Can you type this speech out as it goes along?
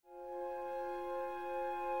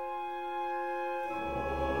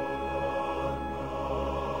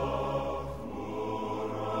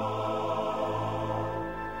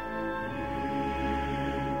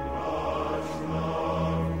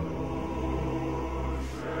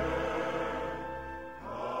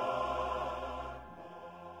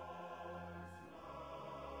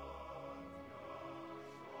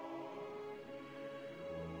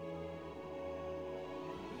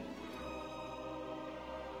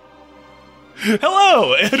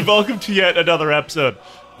Hello, and welcome to yet another episode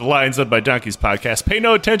of the Lions Led by Donkeys podcast. Pay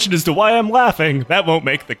no attention as to why I'm laughing. That won't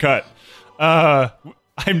make the cut. I'm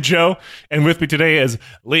Joe, and with me today is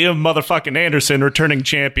Liam motherfucking Anderson, returning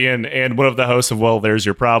champion, and one of the hosts of Well, There's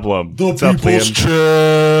Your Problem. The What's up, People's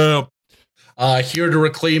Liam? Champ. Here to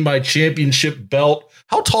reclaim my championship belt.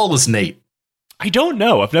 How tall is Nate? I don't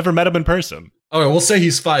know. I've never met him in person. Okay, we'll say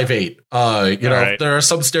he's 5'8". Right. There are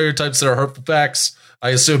some stereotypes that are hurtful facts. I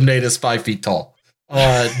assume Nate is 5 feet tall.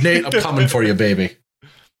 Nate, I'm coming for you, baby.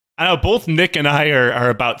 I know both Nick and I are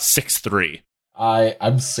about 6'3".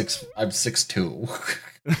 I'm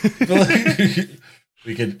 6'2".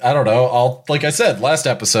 We could, I don't know. Like I said last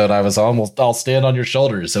episode, I'll stand on your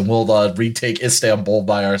shoulders and we'll retake Istanbul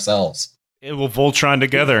by ourselves. It will Voltron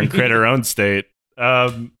together and create our own state.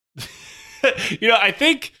 I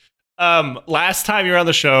think last time you were on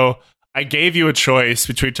the show, I gave you a choice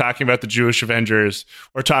between talking about the Jewish Avengers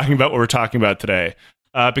or talking about what we're talking about today.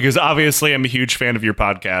 Because obviously I'm a huge fan of your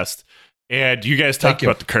podcast, and you guys talked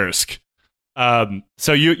about the Kursk.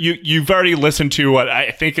 So you've already listened to what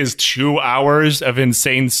I think is 2 hours of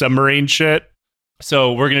insane submarine shit.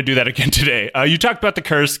 So we're going to do that again today. You talked about the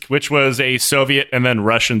Kursk, which was a Soviet and then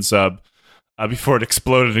Russian sub before it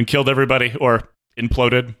exploded and killed everybody, or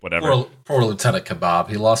imploded, whatever. Poor Lieutenant Kebab.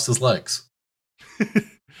 He lost his legs.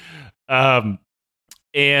 It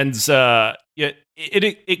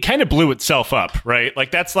kind of blew itself up, right?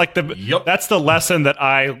 Like that's the lesson that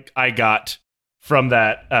I got from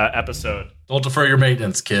that episode. Don't defer your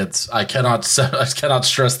maintenance, kids. I cannot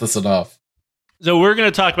stress this enough. So we're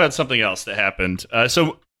going to talk about something else that happened.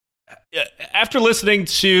 So after listening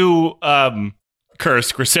to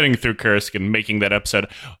Kursk, we're sitting through Kursk and making that episode.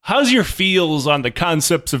 How's your feels on the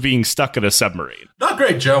concepts of being stuck in a submarine? Not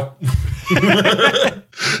great, Joe.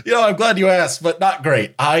 I'm glad you asked, but not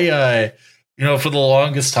great. I for the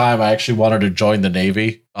longest time, I actually wanted to join the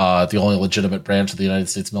Navy, the only legitimate branch of the United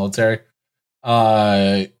States military.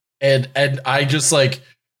 And I just and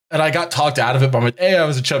I got talked out of it by A, I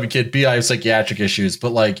was a chubby kid. B, I have psychiatric issues.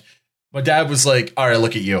 But my dad was like, all right,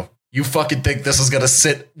 look at you. You fucking think this is going to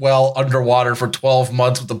sit well underwater for 12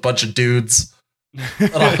 months with a bunch of dudes?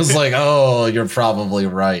 And I was like, oh, you're probably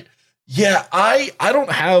right. Yeah, I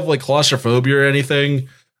don't have claustrophobia or anything.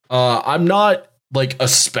 I'm not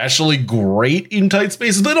especially great in tight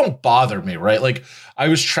spaces. They don't bother me, right? I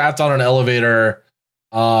was trapped on an elevator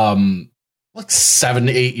 7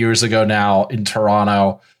 to 8 years ago now in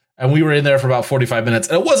Toronto, and we were in there for about 45 minutes.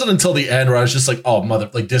 And it wasn't until the end where I was just like, oh,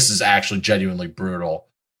 this is actually genuinely brutal.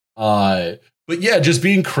 But yeah, just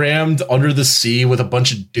being crammed under the sea with a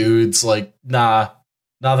bunch of dudes, nah,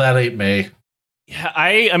 that ain't me. Yeah,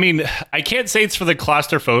 I mean, I can't say it's for the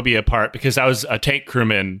claustrophobia part because I was a tank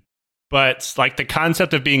crewman, but the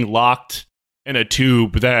concept of being locked in a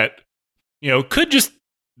tube that, could just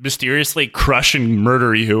mysteriously crush and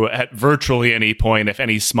murder you at virtually any point if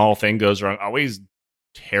any small thing goes wrong always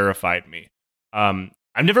terrified me. I've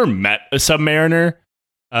never met a submariner,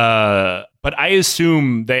 but I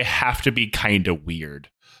assume they have to be kind of weird.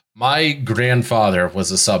 My grandfather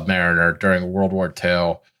was a submariner during World War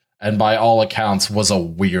II, and by all accounts was a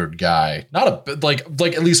weird guy. Not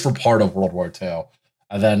at least for part of World War II.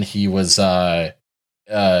 And then he was working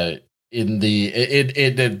on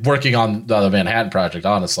the Manhattan Project,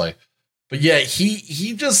 honestly. But yeah,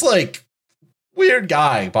 he just weird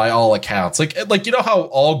guy by all accounts. How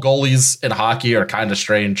all goalies in hockey are kind of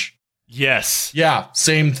strange. Yes. Yeah,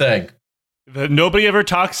 same thing. Nobody ever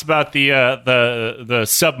talks about the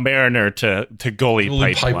submariner to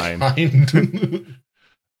goalie pipeline.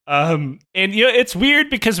 And it's weird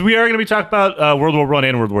because we are going to be talking about World War I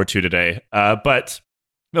and World War II today, but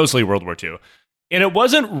mostly World War II. And it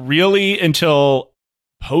wasn't really until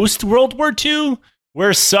post World War II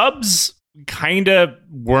where subs kind of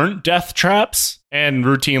weren't death traps and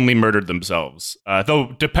routinely murdered themselves.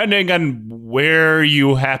 Though depending on where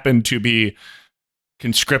you happen to be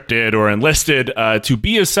conscripted or enlisted to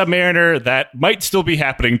be a submariner, that might still be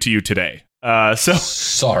happening to you today. So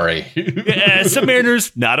sorry.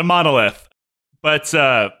 Submariners, not a monolith. But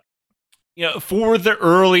for the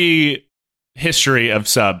early history of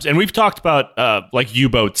subs, and we've talked about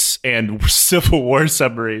U-boats and Civil War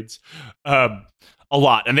submarines a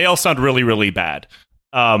lot, and they all sound really, really bad.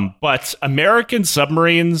 But American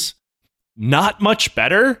submarines, not much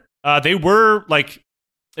better. They were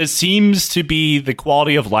it seems to be the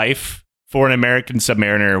quality of life for an American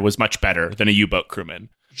submariner was much better than a U-boat crewman.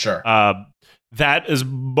 Sure. That is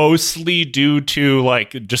mostly due to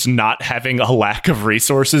just not having a lack of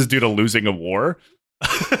resources due to losing a war.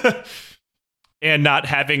 And not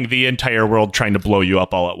having the entire world trying to blow you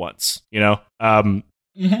up all at once,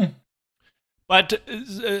 Mm-hmm. But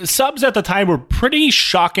subs at the time were pretty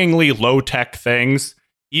shockingly low-tech things,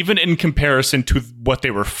 even in comparison to what they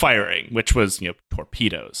were firing, which was,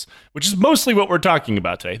 torpedoes, which is mostly what we're talking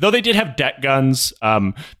about today. Though they did have deck guns,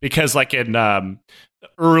 because like in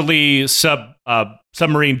early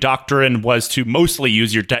submarine doctrine was to mostly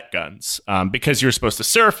use your deck guns, because you're supposed to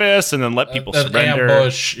surface and then let people surrender.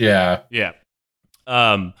 Ambush, yeah. Yeah.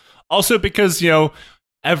 Also because,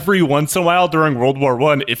 every once in a while during World War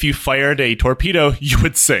I, if you fired a torpedo, you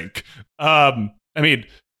would sink.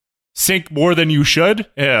 Sink more than you should,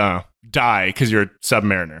 die because you're a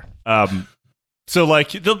submariner. So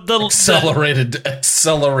like the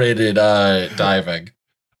accelerated diving.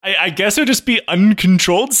 I guess it would just be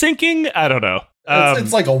uncontrolled sinking. I don't know.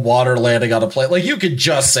 It's like a water landing on a plane. Like you could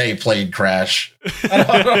just say plane crash.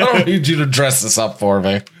 I don't need you to dress this up for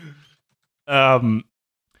me.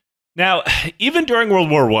 Now, even during World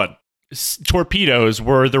War I, torpedoes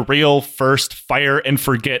were the real first fire and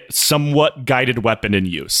forget somewhat guided weapon in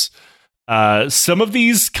use. Some of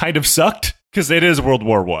these kind of sucked because it is World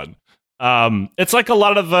War I. It's like a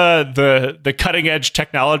lot of the cutting edge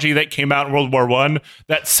technology that came out in World War I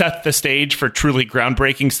that set the stage for truly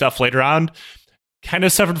groundbreaking stuff later on. Kind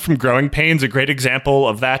of suffered from growing pains. A great example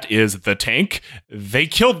of that is the tank. They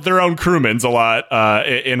killed their own crewmen a lot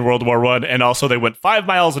in World War I, and also they went 5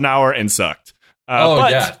 miles an hour and sucked. They're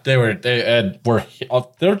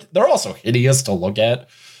also hideous to look at.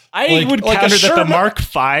 I would counter that the Mark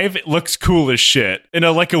V looks cool as shit in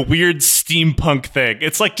a weird steampunk thing.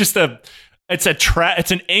 It's like just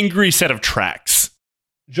it's an angry set of tracks.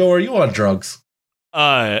 Joe, are you on drugs?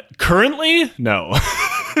 Currently, no.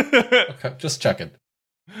 Okay, just checking.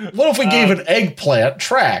 What if we gave an eggplant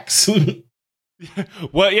tracks?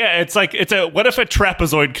 Well, yeah, what if a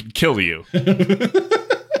trapezoid could kill you?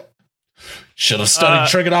 Should have studied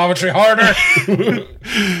trigonometry harder.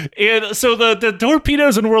 And so the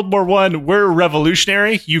torpedoes in World War I were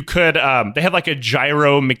revolutionary. You could they had like a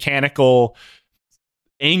gyro mechanical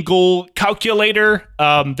angle calculator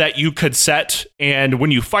that you could set, and when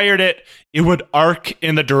you fired it, it would arc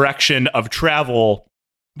in the direction of travel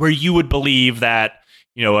where you would believe that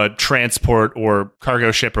a transport or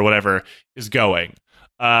cargo ship or whatever is going.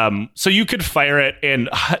 So you could fire it and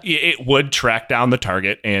it would track down the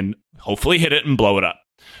target and hopefully hit it and blow it up.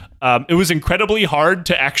 It was incredibly hard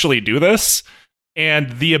to actually do this,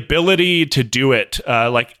 and the ability to do it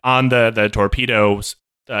like on the torpedo's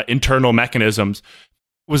internal mechanisms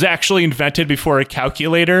was actually invented before a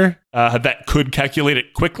calculator that could calculate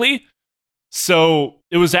it quickly. So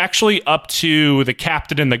it was actually up to the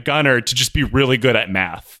captain and the gunner to just be really good at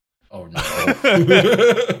math. Oh, no.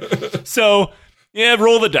 So, yeah,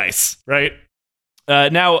 roll the dice, right?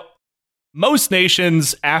 Now, most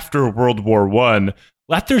nations after World War I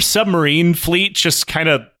let their submarine fleet just kind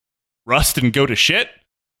of rust and go to shit.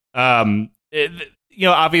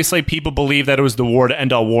 Obviously people believe that it was the war to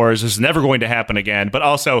end all wars. It's never going to happen again. But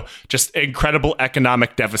also just incredible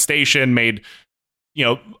economic devastation made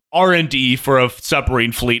R&D for a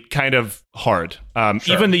submarine fleet kind of hard. Sure.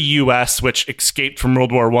 Even the U.S., which escaped from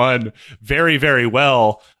World War I very, very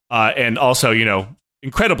well, and also,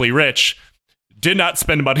 incredibly rich, did not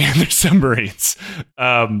spend money on their submarines.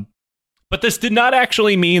 But this did not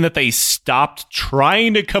actually mean that they stopped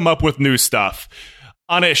trying to come up with new stuff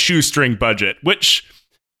on a shoestring budget, which,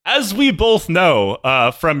 as we both know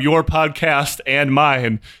from your podcast and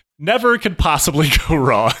mine, never could possibly go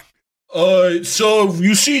wrong. So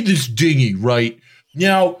you see this dinghy, right?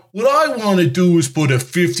 Now, what I want to do is put a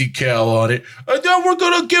 50 cal on it, and then we're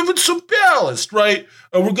going to give it some ballast, right?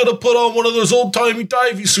 And we're going to put on one of those old-timey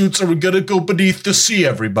diving suits, and we're going to go beneath the sea,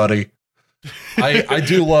 everybody. I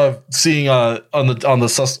do love seeing on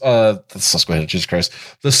the Susquehanna, Jesus Christ,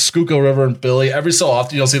 the Schuylkill River and Billy. Every so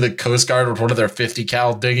often, you'll see the Coast Guard with one of their 50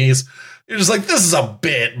 cal dinghies. You're just like, this is a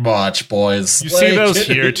bit much, boys. You see those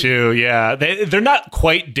here too, yeah. They're not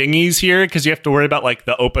quite dinghies here because you have to worry about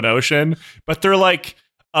the open ocean, but they're like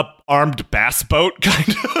a armed bass boat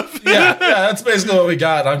kind of. yeah, that's basically what we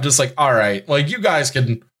got. I'm just like, all right, you guys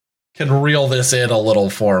can reel this in a little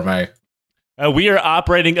for me. We are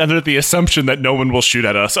operating under the assumption that no one will shoot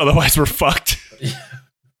at us, otherwise we're fucked.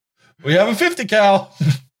 We have a 50 cal.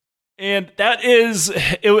 And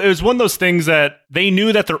it was one of those things that they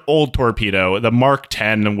knew that their old torpedo, the Mark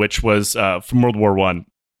 10, which was from World War I,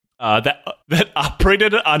 that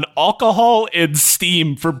operated on alcohol and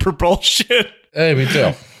steam for propulsion. Hey, me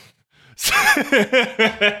too.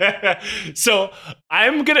 So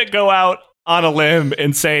I'm going to go out on a limb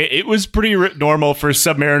and say it was pretty normal for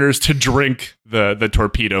submariners to drink the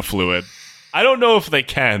torpedo fluid. I don't know if they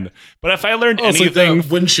can, but if I learned anything... Like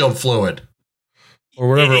the windshield fluid. or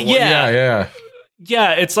whatever. Yeah.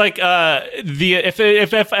 It's like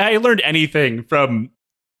if I learned anything from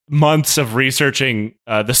months of researching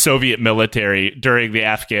the Soviet military during the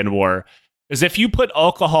Afghan war, is if you put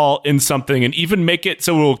alcohol in something and even make it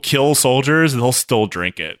so it will kill soldiers, they'll still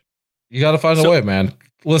drink it. You got to find a way, man.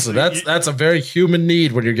 Listen, that's a very human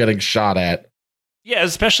need when you're getting shot at. Yeah,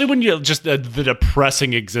 especially when you're just the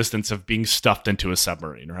depressing existence of being stuffed into a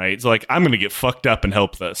submarine, right? It's like, I'm going to get fucked up and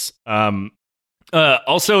help this.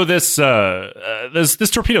 Also, this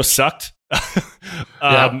torpedo sucked.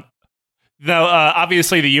 Now,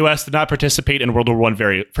 obviously, the U.S. did not participate in World War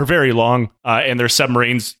I for very long, and their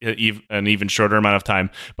submarines an even shorter amount of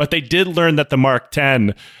time. But they did learn that the Mark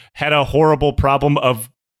 10 had a horrible problem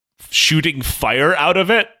of shooting fire out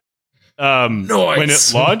of it when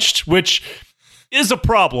it launched, which is a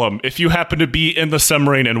problem if you happen to be in the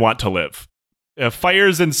submarine and want to live.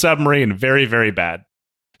 Fires in submarine, very, very bad.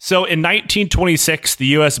 So in 1926, the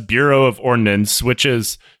U.S. Bureau of Ordnance, which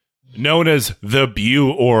is known as the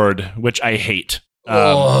BUORD, which I hate.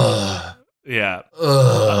 Don't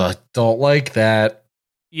like that.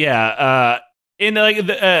 Yeah. And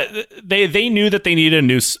they knew that they needed a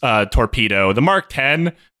new torpedo. The Mark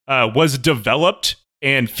 10 was developed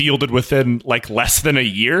and fielded within like less than a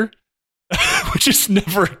year. Which is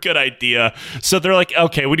never a good idea. So they're like,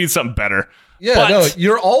 okay, we need something better. Yeah,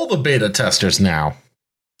 you're all the beta testers now.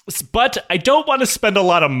 But I don't want to spend a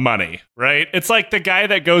lot of money, right? It's like the guy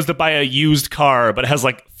that goes to buy a used car but has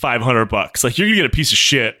like $500. Like, you're gonna get a piece of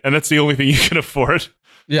shit, and that's the only thing you can afford.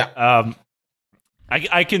 Yeah.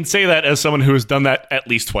 I can say that as someone who has done that at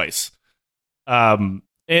least twice. And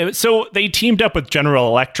so they teamed up with General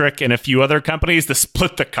Electric and a few other companies to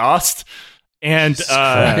split the cost. And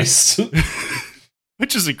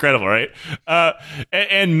which is incredible, right?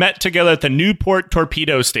 And met together at the Newport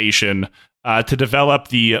Torpedo Station to develop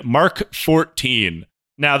the Mark 14.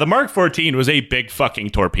 Now, the Mark 14 was a big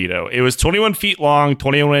fucking torpedo. It was 21 feet long,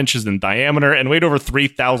 21 inches in diameter, and weighed over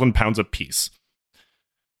 3,000 pounds apiece.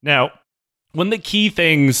 Now, one of the key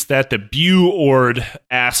things that the BUORD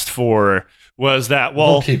asked for was that,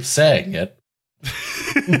 well... We'll keep saying it.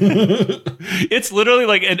 It's literally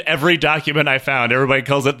like in every document I found, everybody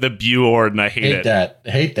calls it the BUORD, and I hate it.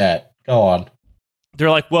 Hate that. Go on. They're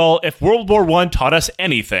like, well, if World War I taught us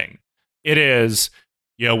anything, it is,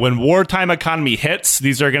 when wartime economy hits,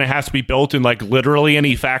 these are going to have to be built in like literally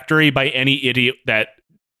any factory by any idiot that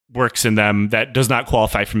works in them that does not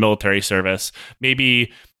qualify for military service.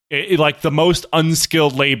 Maybe like the most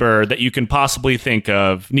unskilled labor that you can possibly think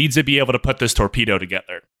of needs to be able to put this torpedo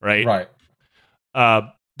together, right? Right.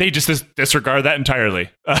 They just disregard that entirely.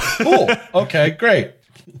 Cool. Okay, great.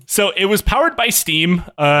 So it was powered by steam,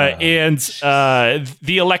 and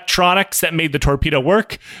the electronics that made the torpedo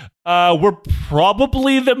work were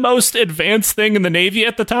probably the most advanced thing in the Navy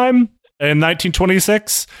at the time in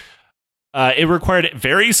 1926. It required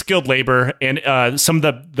very skilled labor and some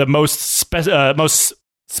of the most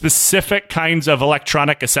specific kinds of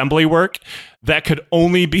electronic assembly work that could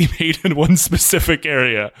only be made in one specific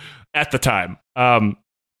area at the time.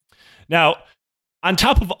 Now, on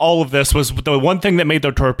top of all of this was the one thing that made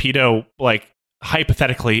the torpedo, like,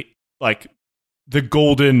 hypothetically, like, the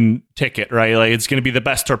golden ticket, right? Like, it's going to be the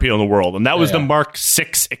best torpedo in the world. And that was the Mark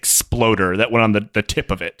 6 exploder that went on the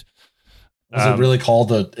tip of it. Was it really called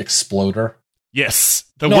the exploder? Yes.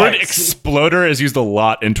 The word exploder is used a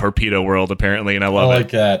lot in torpedo world, apparently, and I love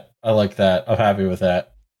it. I like that. I'm happy with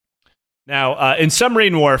that. Now, in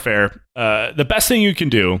submarine warfare, the best thing you can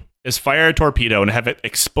do is fire a torpedo and have it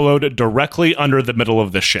explode directly under the middle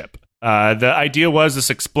of the ship. The idea was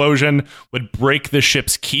this explosion would break the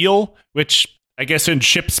ship's keel, which I guess in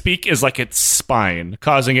ship speak is like its spine,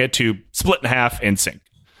 causing it to split in half and sink.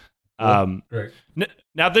 Great.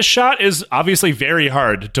 Now, this shot is obviously very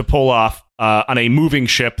hard to pull off on a moving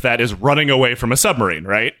ship that is running away from a submarine,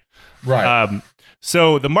 right? Right.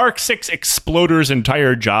 So the Mark 6 exploder's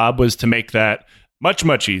entire job was to make that much,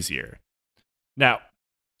 much easier. Now,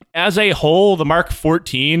 as a whole, the Mark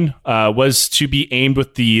 14 was to be aimed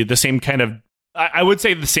with the same kind of, I would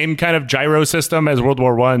say the same kind of gyro system as World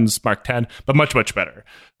War I's Mark 10, but much, much better.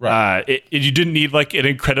 Right. You didn't need like an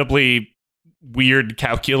incredibly weird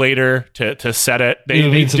calculator to set it. You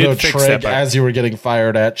need to know trig as you were getting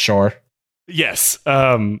fired at, sure. Yes.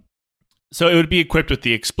 So it would be equipped with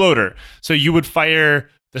the exploder. So you would fire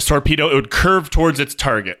this torpedo, it would curve towards its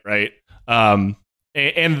target, right? And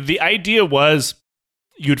the idea was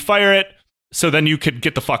you'd fire it so then you could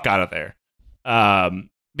get the fuck out of there.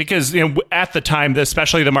 Because at the time,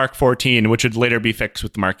 especially the Mark 14, which would later be fixed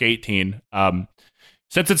with the Mark 18,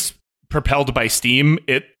 since it's propelled by steam,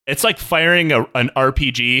 it it's like firing an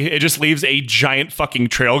RPG. It just leaves a giant fucking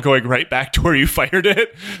trail going right back to where you fired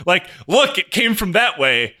it. Like, look, it came from that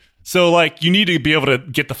way. So, like, you need to be able to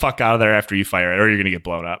get the fuck out of there after you fire it, or you're going to get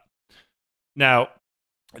blown up. Now,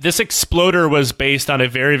 this exploder was based on a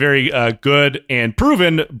very, very good and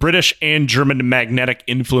proven British and German magnetic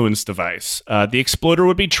influence device. The exploder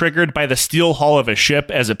would be triggered by the steel hull of a ship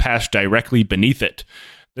as it passed directly beneath it.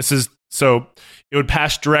 So it would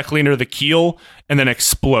pass directly under the keel and then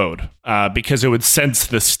explode because it would sense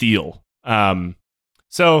the steel. And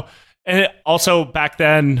also back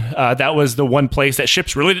then, that was the one place that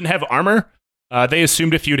ships really didn't have armor. They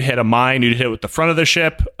assumed if you'd hit a mine, you'd hit it with the front of the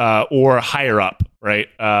ship or higher up, right?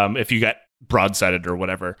 If you got broadsided or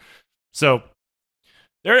whatever. So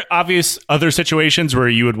there are obvious other situations where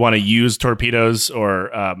you would want to use torpedoes or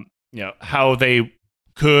how they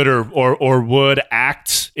could or would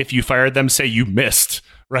act if you fired them. Say you missed,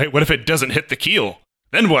 right? What if it doesn't hit the keel?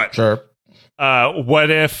 Then what? Sure. What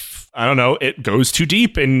if, I don't know, it goes too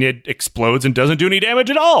deep and it explodes and doesn't do any damage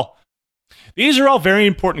at all? These are all very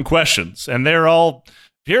important questions, and they're all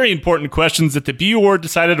very important questions that the B Award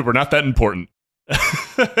decided were not that important.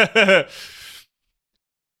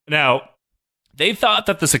 Now, they thought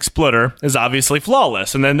that this exploder is obviously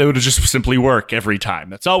flawless, and then it would just simply work every time.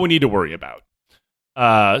 That's all we need to worry about.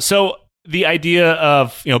 So the idea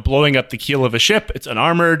of blowing up the keel of a ship, it's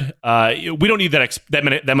unarmored. We don't need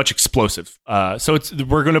that much explosive. So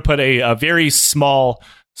we're going to put a very small,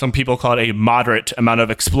 some people call it a moderate amount of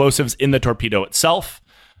explosives in the torpedo itself,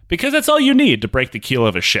 because that's all you need to break the keel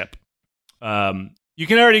of a ship. You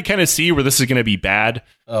can already kind of see where this is going to be bad.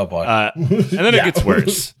 Oh boy! And then it gets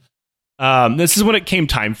worse. This is when it came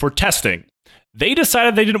time for testing. They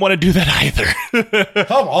decided they didn't want to do that either.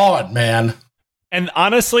 Come on, man. And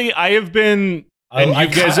honestly, I have been... I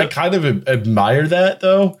kind of admire that,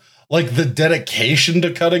 though. Like, the dedication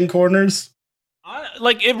to cutting corners.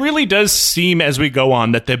 Like, it really does seem, as we go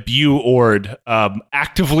on, that the Bu-Ord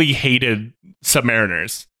actively hated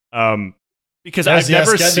Submariners. Because I've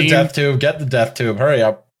never seen... Get the death tube. Hurry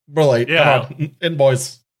up. We're late. Yeah. Come on. In,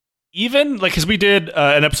 boys. Even, like, because we did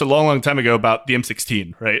an episode a long time ago about the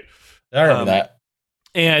M16, right? I remember that.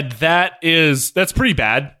 And that's pretty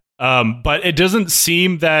bad. But it doesn't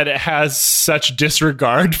seem that it has such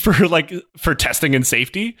disregard for testing and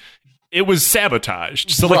safety. It was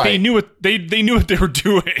sabotaged. So like, right. They knew what they were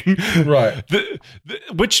doing. Right.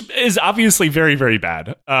 Which is obviously very, very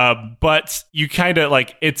bad. But you kind of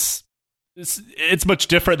like, it's much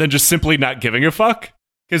different than just simply not giving a fuck.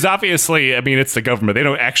 Because obviously, I mean, it's the government. They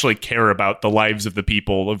don't actually care about the lives of the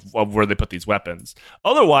people of where they put these weapons.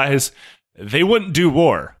 Otherwise, they wouldn't do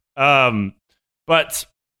war. So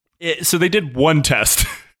they did one test,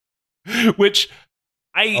 which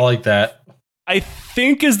I like that. I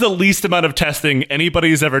think is the least amount of testing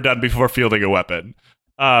anybody's ever done before fielding a weapon.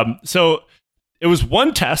 So it was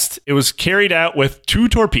one test. It was carried out with 2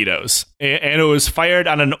 torpedoes, and it was fired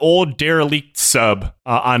on an old derelict sub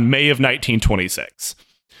on May of 1926.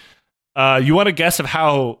 You want to guess of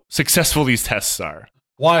how successful these tests are?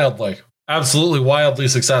 Wildly, absolutely wildly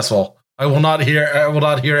successful. I will not hear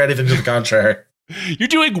anything to the contrary. You're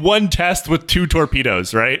doing one test with 2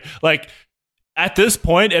 torpedoes, right? Like, at this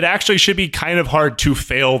point, it actually should be kind of hard to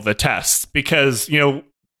fail the tests because,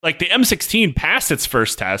 like the M16 passed its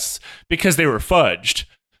first tests because they were fudged.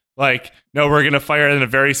 Like, no, we're going to fire it in a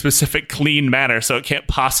very specific, clean manner, so it can't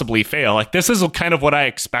possibly fail. Like, this is kind of what I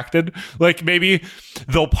expected. Like, maybe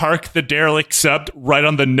they'll park the derelict sub right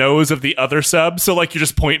on the nose of the other sub, so, like, you're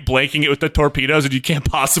just point blanking it with the torpedoes and you can't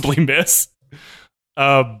possibly miss.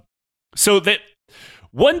 So that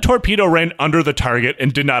one torpedo ran under the target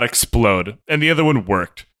and did not explode, and the other one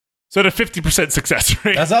worked. So at a 50% success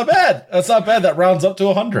rate. That's not bad. That rounds up to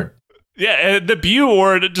 100. Yeah, and the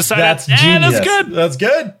Bu-Ord decided, that's genius. That's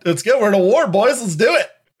good. That's good. We're in a war, boys. Let's do it.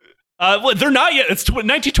 Well, they're not yet. It's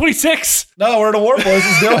 1926. No, we're in a war, boys.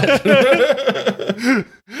 Let's do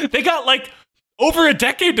it. They got like over a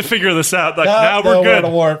decade to figure this out. Like, we're good. We're in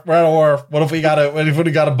a war. What if we got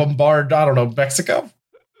to bombard? I don't know, Mexico.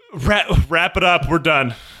 Wrap it up. We're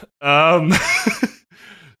done. So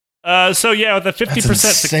yeah, with the 50%,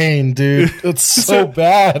 that's insane, dude. It's so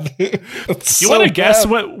bad. You want to guess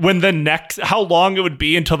how long it would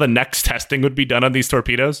be until the next testing would be done on these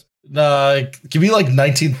torpedoes? Give me like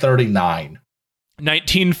 1939,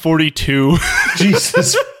 1942.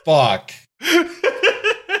 Jesus fuck.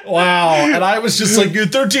 Wow. And I was just like,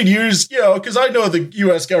 13 years, because I know the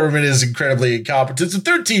U.S. government is incredibly incompetent. So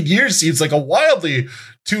 13 years seems like a wildly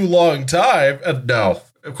too long time. And no,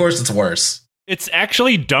 of course it's worse. It's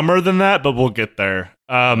actually dumber than that, but we'll get there.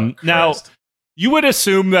 Now, you would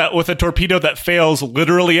assume that with a torpedo that fails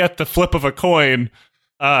literally at the flip of a coin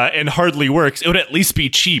and hardly works, it would at least be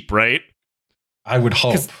cheap, right? I would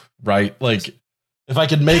hope, right? Like, if I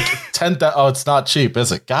could make 10,000, oh, it's not cheap,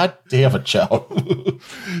 is it? God damn it, Joe.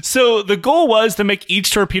 So the goal was to make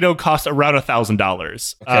each torpedo cost around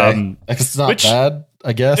 $1,000. Okay. It's not bad,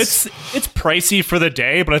 I guess. It's pricey for the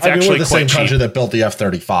day, but it's actually we're the quite same cheap. Country that built the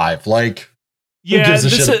F-35. Like, yeah, who gives a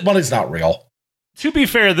shit? Money's not real. To be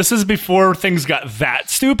fair, this is before things got that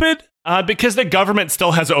stupid. Because the government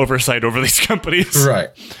still has oversight over these companies. Right.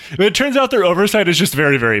 But it turns out their oversight is just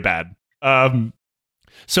very, very bad.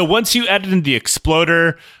 So once you added in the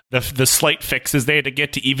exploder, the slight fixes they had to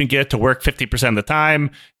get it to work 50% of the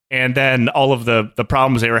time, and then all of the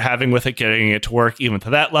problems they were having with it, getting it to work even to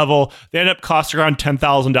that level, they ended up costing around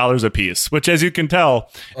 $10,000 a piece, which, as you can tell,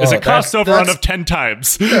 is a cost overrun of 10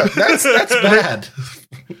 times. Yeah, that's bad.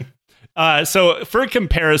 So for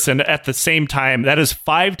comparison, at the same time, that is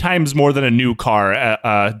 5 times more than a new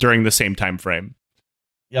car during the same time frame.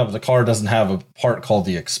 Yeah, but the car doesn't have a part called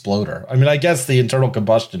the exploder. I mean, I guess the internal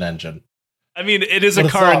combustion engine. I mean, it is a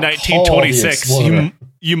car in 1926.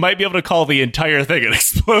 You might be able to call the entire thing an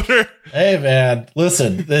exploder. Hey, man,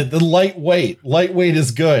 listen, the lightweight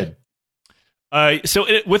is good.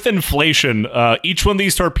 With inflation, each one of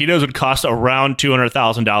these torpedoes would cost around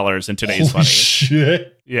 $200,000 in today's money.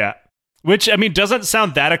 Shit. Yeah. Which, I mean, doesn't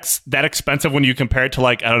sound that expensive when you compare it to,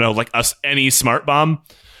 like, I don't know, like any smart bomb.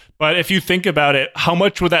 But if you think about it, how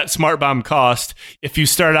much would that smart bomb cost if you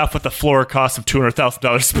start off with a floor cost of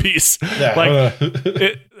 $200,000 a piece?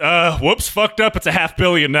 Yeah. Whoops, fucked up. It's $500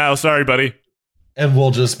 million now. Sorry, buddy. And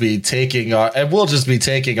we'll just be taking our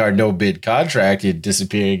no bid contract and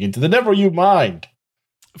disappearing into the never you mind.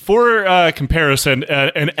 For comparison,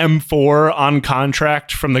 an M4 on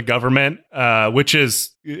contract from the government, which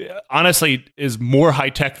is honestly is more high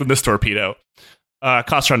tech than this torpedo,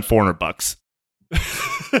 costs around $400.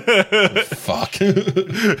 Fuck.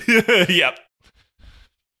 Yep.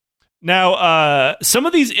 Now, some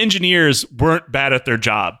of these engineers weren't bad at their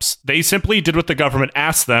jobs. They simply did what the government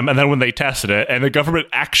asked them, and then when they tested it, and the government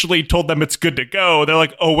actually told them it's good to go, they're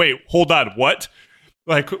like, "Oh wait, hold on, what?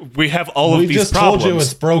 Like, we have all of these problems. We just told you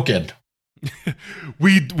it's broken.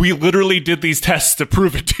 we literally did these tests to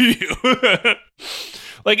prove it to you."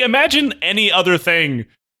 Like, imagine any other thing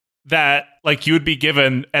that like you would be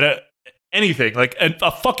given at anything like a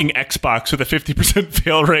fucking Xbox with a 50%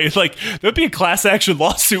 fail rate. Like, there'd be a class action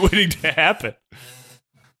lawsuit waiting to happen.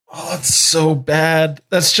 Oh, that's so bad.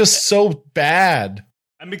 That's just so bad.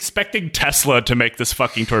 I'm expecting Tesla to make this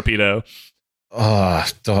fucking torpedo.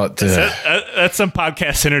 That's some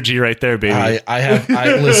podcast synergy right there, baby.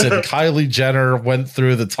 I listen. Kylie Jenner went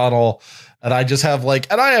through the tunnel, and I just have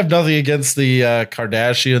and I have nothing against the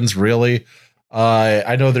Kardashians, really.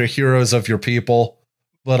 I know they're heroes of your people,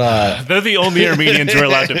 but they're the only Armenians we're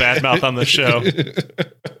allowed to badmouth on the show.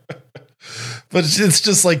 But it's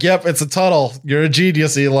just yep, it's a tunnel. You're a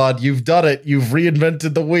genius, Elon. You've done it. You've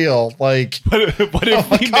reinvented the wheel. What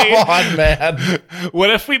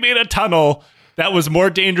if we made a tunnel that was more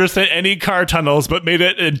dangerous than any car tunnels, but made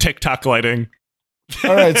it in TikTok lighting?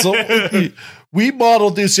 All right, so we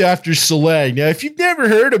modeled this after Solang. Now, if you've never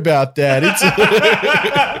heard about that,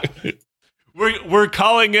 it's we're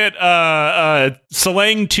calling it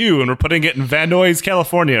Solang 2, and we're putting it in Van Nuys,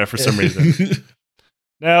 California, for some reason.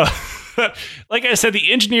 Now, like I said,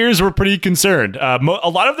 the engineers were pretty concerned. A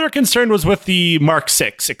lot of their concern was with the Mark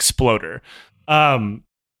 6 exploder.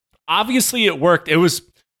 Obviously, it worked. It was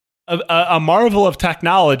a marvel of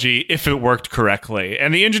technology if it worked correctly,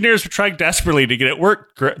 and the engineers were trying desperately to get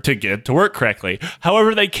it to work correctly.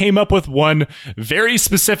 However, they came up with one very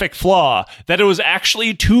specific flaw, that it was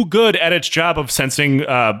actually too good at its job of sensing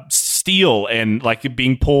steel and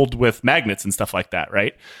being pulled with magnets and stuff like that,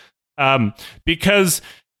 right? Because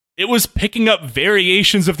it was picking up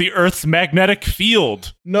variations of the Earth's magnetic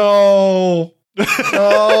field. No.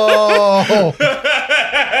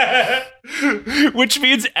 Which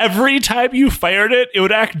means every time you fired it, it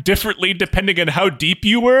would act differently depending on how deep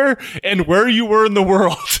you were and where you were in the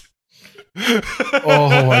world.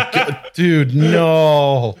 Oh my God, dude,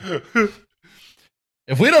 no.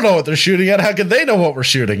 If we don't know what they're shooting at, how can they know what we're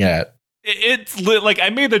shooting at? It's I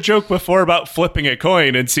made the joke before about flipping a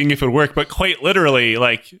coin and seeing if it would work, but quite literally,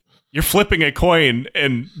 you're flipping a coin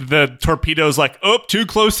and the torpedo's too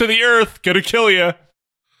close to the Earth, gonna kill you.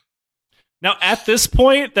 Now, at this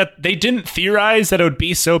point, that they didn't theorize that it would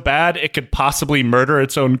be so bad it could possibly murder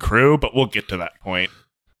its own crew, but we'll get to that point.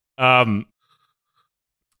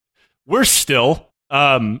 We're still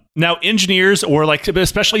Now, engineers or like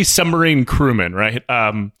especially submarine crewmen, right?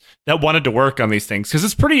 That wanted to work on these things because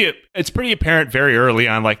it's pretty apparent very early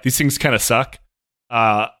on, like these things kind of suck.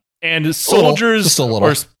 And soldiers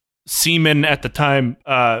or seamen at the time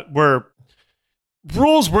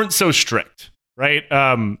rules weren't so strict, right?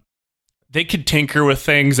 They could tinker with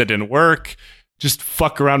things that didn't work, just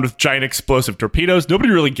fuck around with giant explosive torpedoes. Nobody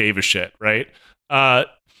really gave a shit, right?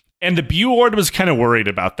 And the Buord was kind of worried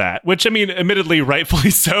about that, which, I mean, admittedly,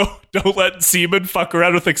 rightfully so. Don't let seamen fuck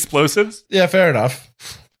around with explosives. Yeah, fair enough.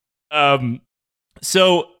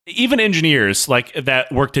 So even engineers like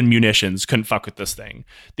that worked in munitions couldn't fuck with this thing.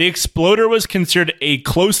 The exploder was considered a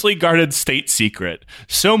closely guarded state secret,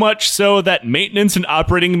 so much so that maintenance and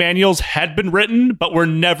operating manuals had been written, but were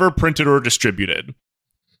never printed or distributed.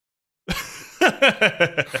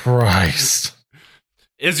 Christ.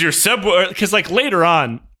 Is your sub... Because like later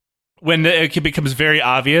on, when it becomes very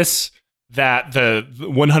obvious that the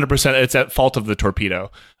 100% it's at fault of the torpedo,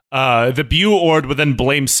 the Buord would then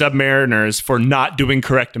blame submariners for not doing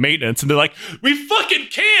correct maintenance, and they're like, "We fucking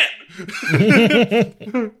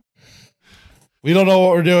can't." We don't know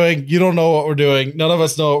what we're doing. You don't know what we're doing. None of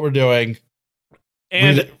us know what we're doing.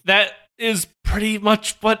 And that is pretty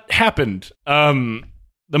much what happened. The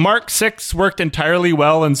Mark VI worked entirely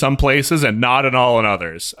well in some places and not in all in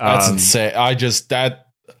others. That's insane.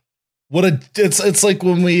 It's like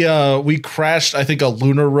when we crashed, I think, a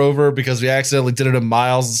lunar rover because we accidentally did it in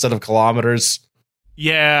miles instead of kilometers.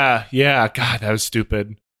 Yeah. God, that was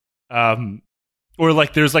stupid. Or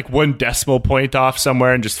like there's like one decimal point off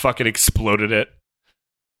somewhere and just fucking exploded it.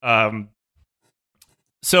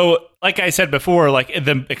 So like I said before, like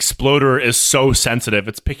the exploder is so sensitive,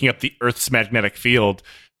 it's picking up the Earth's magnetic field.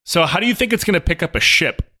 So how do you think it's going to pick up a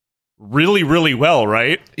ship? Really, really well,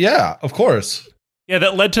 right? Yeah, of course. Yeah,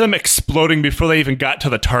 that led to them exploding before they even got to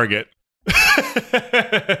the target.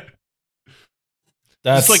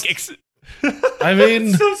 That's like, I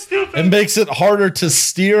mean, so stupid. It makes it harder to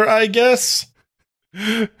steer, I guess.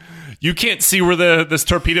 You can't see where this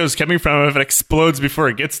torpedo is coming from if it explodes before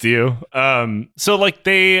it gets to you. So like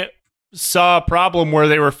they saw a problem where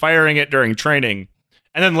they were firing it during training,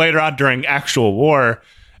 and then later on during actual war,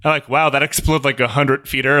 they're like, wow, that exploded like 100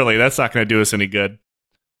 feet early. That's not going to do us any good.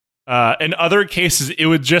 In other cases, it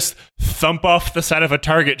would just thump off the side of a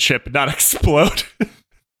target ship and not explode.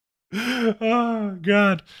 Oh,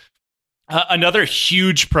 God. Another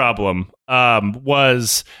huge problem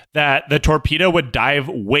was that the torpedo would dive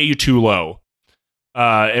way too low.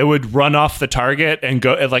 It would run off the target and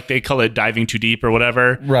go, like they call it diving too deep or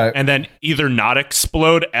whatever. Right. And then either not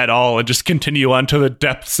explode at all and just continue on to the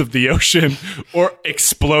depths of the ocean or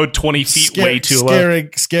explode 20 feet way too low.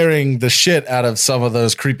 Scaring the shit out of some of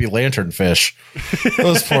those creepy lanternfish.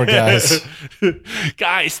 Those poor guys.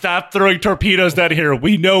 Guys, stop throwing torpedoes down here.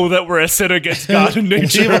 We know that we're a sin against God and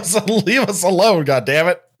nature. Leave us alone,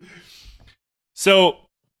 goddammit. So,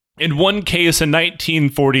 in one case in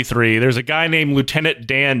 1943, there's a guy named Lieutenant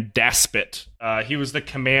Dan Daspit. He was the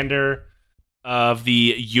commander of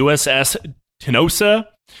the USS Tenosa.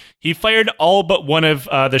 He fired all but one of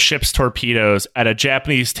the ship's torpedoes at a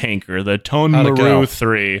Japanese tanker, the Tonmaru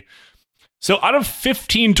 3. So out of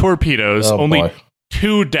 15 torpedoes, only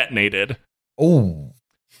 2 detonated. Oh.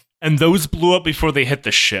 And those blew up before they hit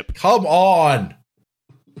the ship. Come on.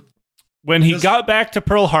 When he got back to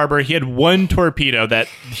Pearl Harbor, he had 1 torpedo that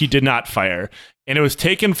he did not fire, and it was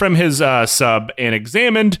taken from his sub and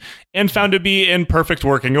examined and found to be in perfect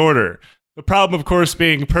working order. The problem, of course,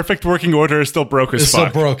 being perfect working order is still broke as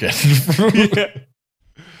fuck. It's still broken.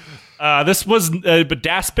 But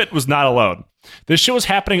Daspit was not alone. This shit was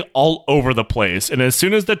happening all over the place, and as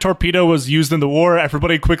soon as the torpedo was used in the war,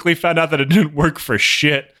 everybody quickly found out that it didn't work for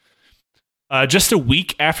shit. Just a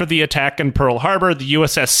week after the attack in Pearl Harbor, the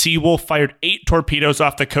USS Seawolf fired 8 torpedoes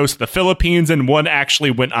off the coast of the Philippines, and 1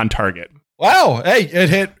 actually went on target. Wow. Hey, it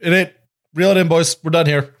hit. Reel it in, boys. We're done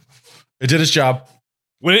here. It did its job.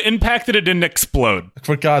 When it impacted, it didn't explode.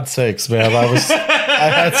 For God's sakes, man. I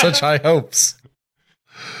had such high hopes.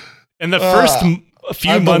 In the first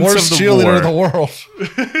few months of the cheerleader war, in the world.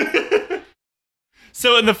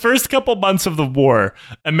 So in the first couple months of the war,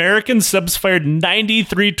 American subs fired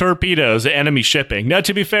 93 torpedoes at enemy shipping. Now,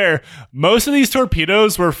 to be fair, most of these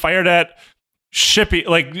torpedoes were fired at shipping,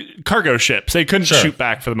 like cargo ships. They couldn't shoot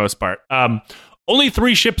back for the most part. Only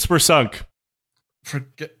 3 ships were sunk. Oh,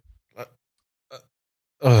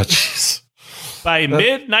 jeez. By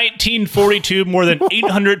mid-1942, more than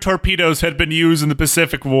 800 torpedoes had been used in the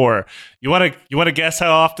Pacific War. You want to guess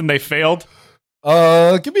how often they failed?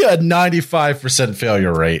 Give me a 95%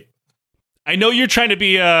 failure rate. I know you're trying to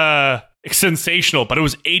be sensational, but it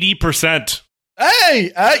was 80%.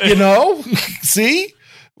 Hey, see?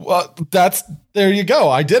 Well, there you go.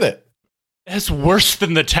 I did it. It's worse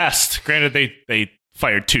than the test. Granted, they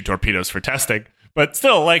fired 2 torpedoes for testing, but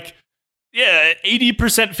still,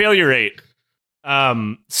 80% failure rate.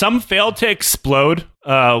 Some failed to explode,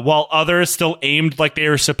 while others still aimed like they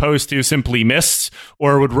were supposed to, simply missed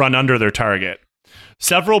or would run under their target.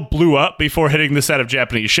 Several blew up before hitting the set of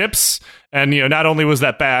Japanese ships, and not only was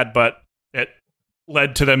that bad, but it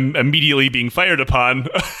led to them immediately being fired upon,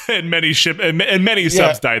 and many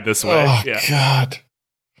subs died this way. Oh God!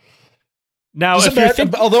 Now,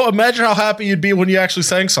 although imagine how happy you'd be when you actually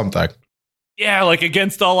sang something. Yeah,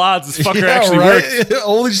 against all odds, this fucker actually worked.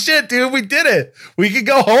 Holy shit, dude, we did it. We can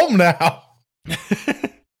go home now.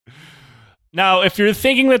 Now, if you're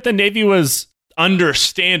thinking that the Navy was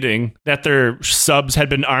understanding that their subs had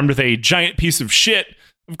been armed with a giant piece of shit,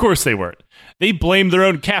 of course they weren't. They blamed their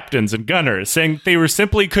own captains and gunners, saying they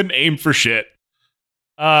simply couldn't aim for shit.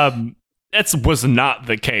 That was not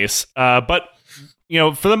the case. But,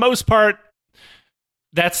 for the most part,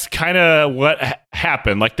 that's kind of what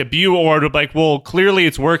happened. The BU-ORD would well, clearly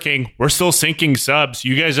it's working. We're still sinking subs.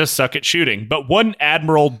 You guys just suck at shooting. But one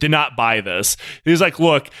admiral did not buy this. He was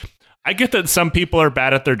look, I get that some people are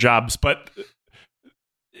bad at their jobs, but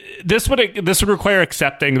this would require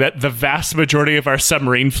accepting that the vast majority of our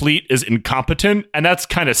submarine fleet is incompetent, and that's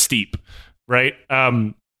kind of steep, right?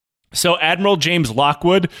 So Admiral James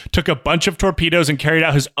Lockwood took a bunch of torpedoes and carried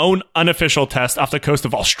out his own unofficial test off the coast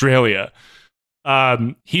of Australia.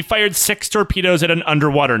 He fired 6 torpedoes at an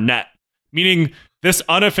underwater net, meaning this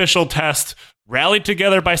unofficial test, rallied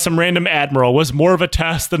together by some random admiral, was more of a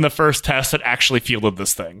test than the first test that actually fielded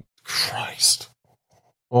this thing. Christ.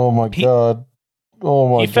 Oh my God.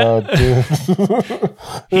 Oh my God, dude.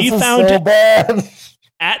 He found so bad.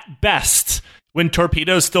 At best, when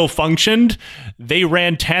torpedoes still functioned, they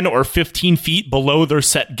ran 10 or 15 feet below their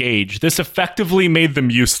set gauge. This effectively made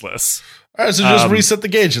them useless. All right, so just reset the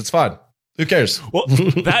gauge. It's fine. Who cares? Well,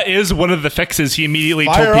 that is one of the fixes he immediately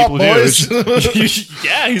Fire told people up, to do.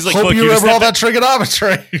 Yeah, he's hope look, you remember all that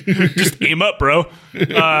trigonometry. Just aim up, bro.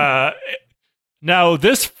 Now,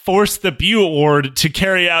 this forced the BU-ORD to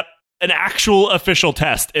carry out an actual official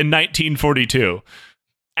test in 1942,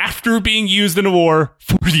 after being used in a war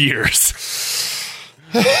for years.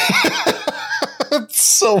 It's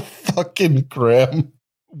so fucking grim.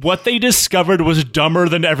 What they discovered was dumber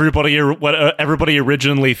than what everybody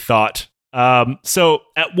originally thought. So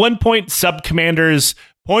at one point, sub-commanders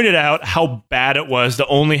pointed out how bad it was to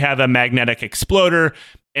only have a magnetic exploder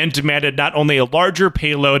and demanded not only a larger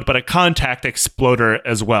payload, but a contact exploder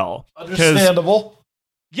as well. Understandable.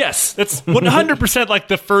 Yes, that's 100%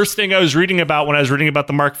 the first thing I was reading about when I was reading about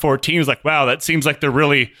the Mark 14. Was wow, that seems like they're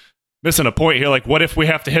really missing a point here. What if we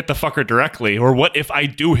have to hit the fucker directly? Or what if I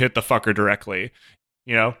do hit the fucker directly?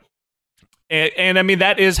 And I mean,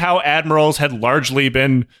 that is how admirals had largely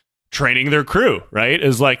been training their crew, right?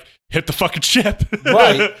 Is hit the fucking ship.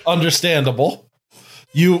 Right. Understandable.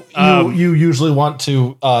 You usually want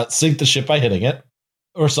to sink the ship by hitting it,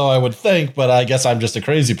 or so I would think, but I guess I'm just a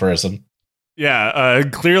crazy person. Yeah,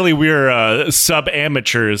 clearly we're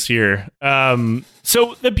sub-amateurs here.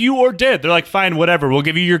 So the BU-ORD did. They're fine, whatever. We'll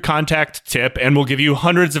give you your contact tip, and we'll give you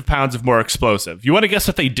hundreds of pounds of more explosive. You want to guess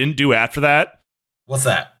what they didn't do after that? What's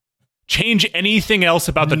that? Change anything else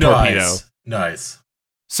about the torpedo. Nice.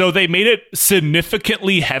 So they made it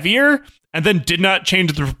significantly heavier, and then did not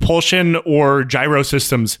change the propulsion or gyro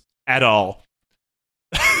systems at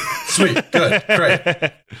Sweet. Good.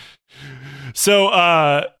 Great.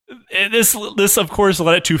 So this of course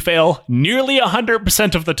led it to fail nearly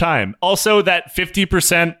 100% of the time. Also, that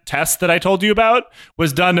 50% test that I told you about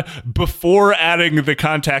was done before adding the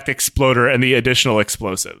contact exploder and the additional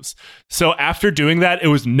explosives. So after doing that, it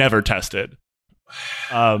was never tested.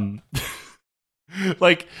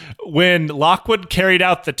 When Lockwood carried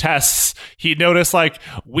out the tests, he noticed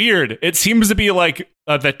weird. It seems to be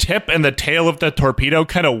the tip and the tail of the torpedo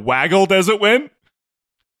kind of waggled as it went.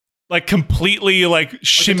 Completely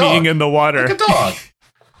shimmying in the water. Like a dog.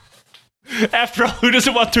 After all, who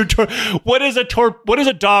doesn't want their what is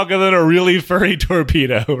a dog other than a really furry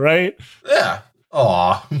torpedo, right? Yeah.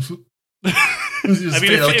 Aw. Just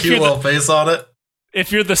paint a cute little face on it.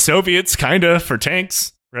 If you're the Soviets, kinda, for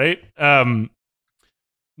tanks, right?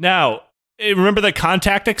 Now, remember the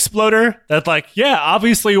contact exploder? That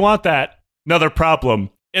obviously you want that. Another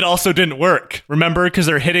problem. It also didn't work. Remember? Because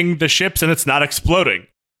they're hitting the ships and it's not exploding.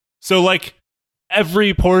 So,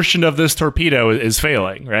 every portion of this torpedo is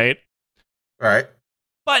failing, right? Right.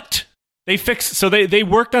 But they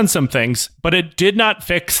worked on some things, but it did not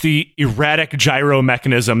fix the erratic gyro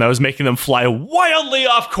mechanism that was making them fly wildly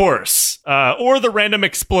off course. or the random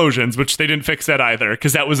explosions, which they didn't fix that either,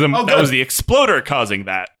 because that was the exploder causing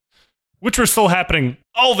that, which were still happening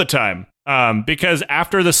all the time. Because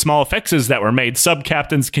after the small fixes that were made,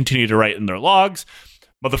 sub-captains continued to write in their logs,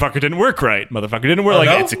 motherfucker didn't work right. Motherfucker didn't work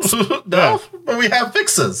no, but we have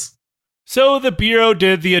fixes. So the Bureau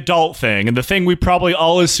did the adult thing, and the thing we probably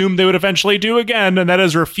all assumed they would eventually do again, and that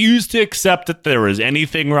is refuse to accept that there was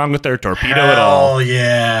anything wrong with their torpedo at all. Oh,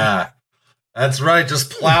 yeah. That's right.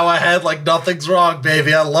 Just plow ahead like nothing's wrong,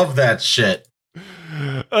 baby. I love that shit.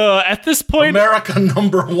 At this point... America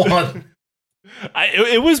number one.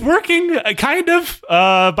 It was working, kind of,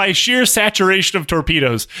 by sheer saturation of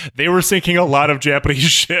torpedoes. They were sinking a lot of Japanese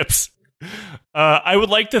ships. I would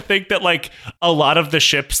like to think that like a lot of the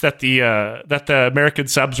ships that the American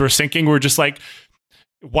subs were sinking were just like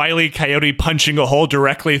Wile E. Coyote punching a hole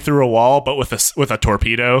directly through a wall, but with a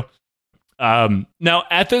torpedo. Now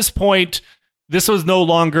at this point, this was no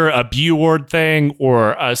longer a Buord thing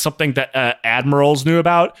or something that admirals knew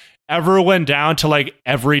about. Everyone down to like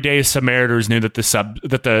everyday submariners knew that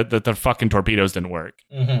the fucking torpedoes didn't work.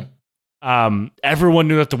 Mm-hmm. Everyone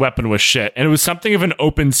knew that the weapon was shit, and it was something of an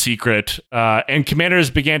open secret, and commanders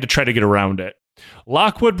began to try to get around it.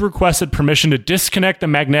 Lockwood requested permission to disconnect the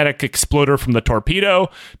magnetic exploder from the torpedo,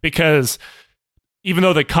 because even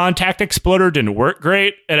though the contact exploder didn't work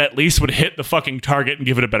great, it at least would hit the fucking target and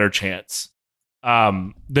give it a better chance.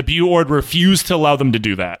 The Buord refused to allow them to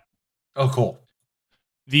do that. Oh, cool.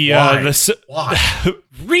 Why?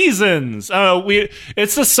 Reasons.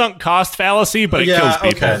 It's the sunk cost fallacy, but it kills people.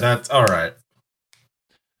 Okay, that's all right.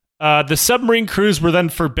 The submarine crews were then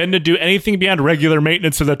forbidden to do anything beyond regular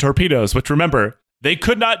maintenance of the torpedoes, which, remember, they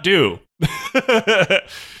could not do.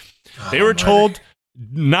 They were told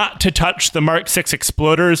not to touch the Mark VI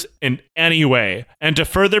exploders in any way, and to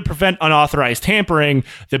further prevent unauthorized tampering,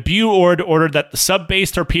 the Buord ordered that the sub-base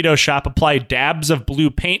torpedo shop apply dabs of blue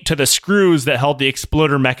paint to the screws that held the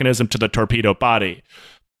exploder mechanism to the torpedo body.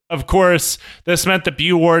 Of course, this meant the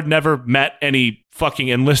Buord never met any fucking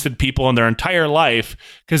enlisted people in their entire life,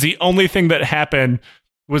 because the only thing that happened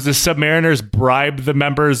was the submariners bribed the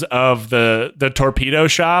members of the torpedo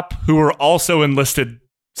shop, who were also enlisted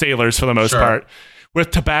sailors for the most part, with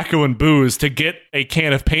tobacco and booze to get a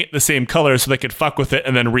can of paint the same color so they could fuck with it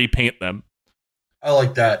and then repaint them. I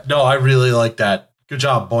like that. No, I really like that. Good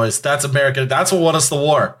job, boys. That's American. That's what won us the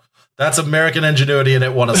war. That's American ingenuity, and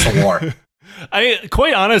it won us the war.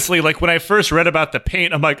 Quite honestly, like when I first read about the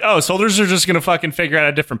paint, I'm like, oh, soldiers are just going to fucking figure out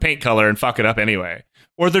a different paint color and fuck it up anyway.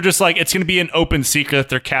 Or they're just like, it's going to be an open secret that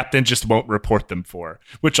their captain just won't report them for,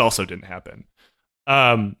 which also didn't happen.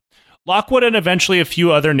 Lockwood and eventually a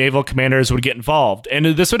few other naval commanders would get involved, and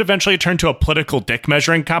this would eventually turn to a political dick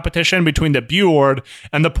measuring competition between the Buord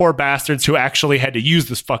and the poor bastards who actually had to use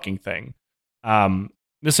this fucking thing.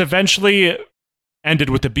 This eventually ended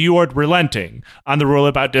with the Buord relenting on the rule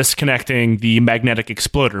about disconnecting the magnetic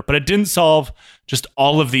exploder, but it didn't solve just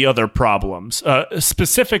all of the other problems,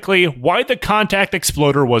 specifically why the contact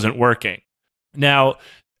exploder wasn't working. Now,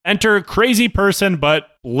 enter crazy person but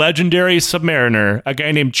legendary submariner, a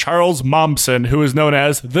guy named Charles Momsen, who is known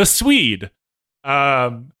as the Swede.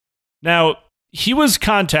 Now, he was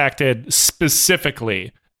contacted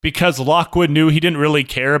specifically because Lockwood knew he didn't really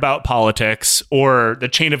care about politics or the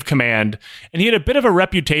chain of command, and he had a bit of a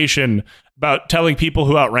reputation about telling people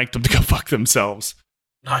who outranked him to go fuck themselves.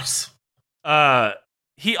 Nice.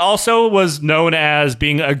 He also was known as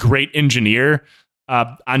being a great engineer,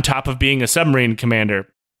 on top of being a submarine commander.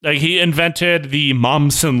 Like, he invented the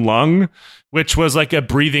Momsen lung, which was like a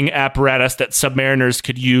breathing apparatus that submariners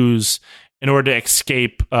could use in order to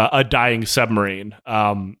escape a dying submarine.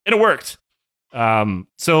 And it worked.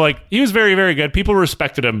 So like, he was very, very good. People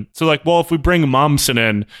respected him. So like, well, if we bring Momsen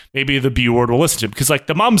in, maybe the Buord will listen to him, because like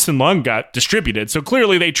the Momsen lung got distributed. So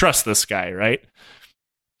clearly they trust this guy, right?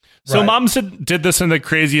 So Momsen did this in the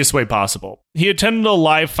craziest way possible. He attended a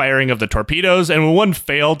live firing of the torpedoes, and when one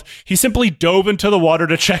failed, he simply dove into the water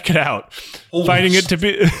to check it out, finding it to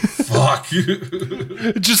be fuck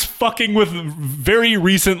just fucking with very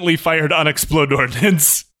recently fired unexploded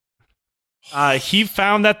ordnance. He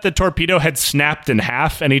found that the torpedo had snapped in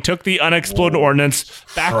half, and he took the unexploded ordnance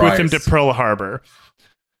back with him to Pearl Harbor.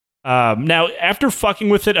 Now, after fucking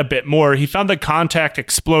with it a bit more, he found the contact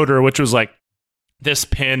exploder, which was like this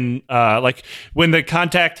pin, like when the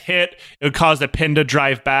contact hit, it would cause the pin to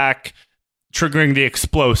drive back, triggering the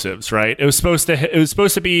explosives, right? It was supposed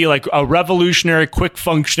to be like a revolutionary, quick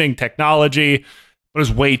functioning technology, but it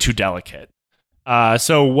was way too delicate.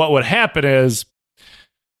 So what would happen is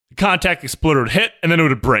the contact exploder would hit, and then it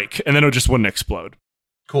would break, and then it just wouldn't explode.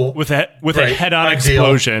 Cool. With a head-on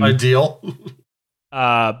explosion. Ideal.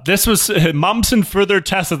 Mommsen further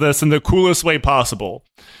tested this in the coolest way possible.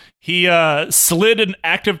 He slid an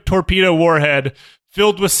active torpedo warhead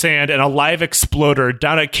filled with sand and a live exploder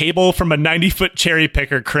down a cable from a 90-foot cherry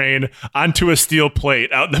picker crane onto a steel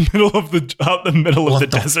plate out in the middle of the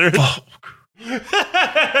desert.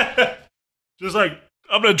 Just like,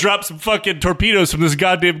 I'm gonna drop some fucking torpedoes from this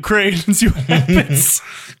goddamn crane and see what happens.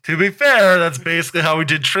 To be fair, that's basically how we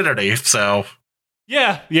did Trinity. So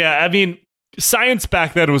yeah. I mean, science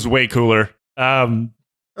back then was way cooler.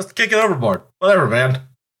 Let's kick it overboard. Whatever, man.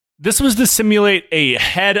 This was to simulate a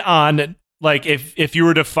head-on. Like if you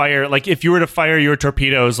were to fire your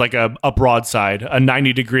torpedoes like a broadside, a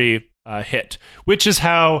 90-degree hit, which is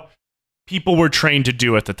how people were trained to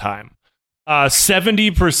do at the time.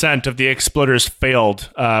 70% of the exploders failed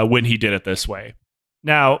when he did it this way.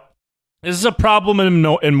 Now, this is a problem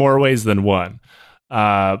in more ways than one.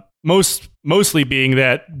 Mostly being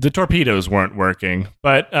that the torpedoes weren't working,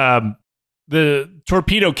 but the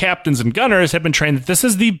torpedo captains and gunners have been trained that this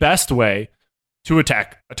is the best way to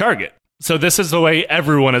attack a target. So this is the way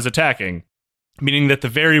everyone is attacking, meaning that the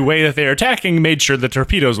very way that they're attacking made sure the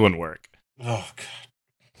torpedoes wouldn't work. Oh, God.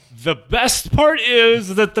 The best part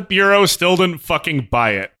is that the Bureau still didn't fucking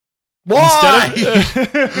buy it. Why?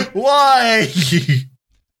 Why?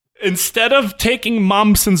 Instead of taking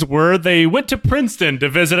Mommsen's word, they went to Princeton to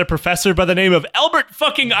visit a professor by the name of Albert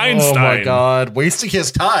fucking Einstein. Oh my God, wasting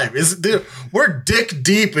his time. We're dick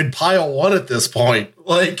deep in pile 1 at this point.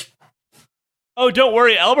 Like... Oh, don't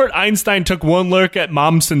worry. Albert Einstein took one look at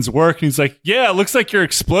Mommsen's work, and he's like, yeah, it looks like your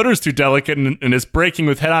exploder's too delicate and is breaking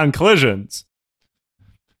with head-on collisions.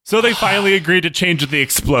 So they finally agreed to change the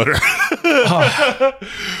exploder.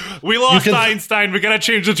 We lost Einstein. We gotta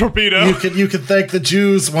change the torpedo. You can thank the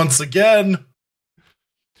Jews once again.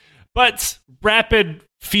 But rapid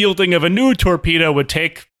fielding of a new torpedo would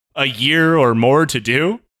take a year or more to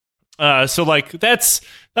do. So, like, that's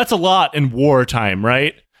a lot in wartime,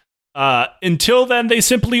 right? Until then, they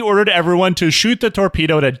simply ordered everyone to shoot the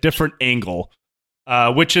torpedo at a different angle,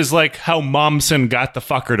 which is like how Mommsen got the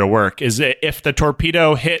fucker to work, is that if the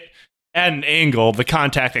torpedo hit at an angle, the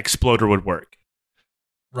contact exploder would work.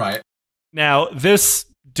 Right. Now, this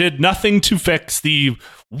did nothing to fix the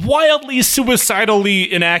wildly suicidally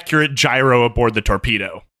inaccurate gyro aboard the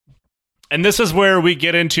torpedo. And this is where we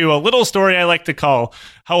get into a little story I like to call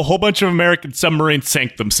how a whole bunch of American submarines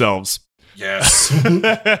sank themselves. Yes.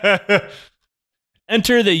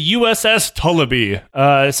 Enter the USS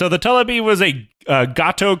Tullabee. So the Tullabee was a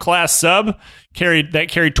Gato-class sub that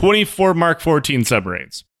carried 24 Mark 14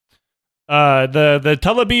 submarines. The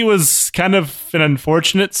Tullabee was kind of an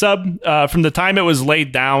unfortunate sub. From the time it was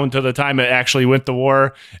laid down to the time it actually went to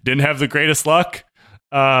war, didn't have the greatest luck.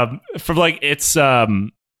 From like its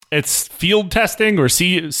field testing or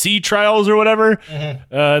sea trials or whatever,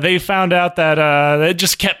 they found out that it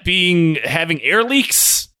just kept having air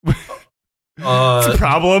leaks. It's a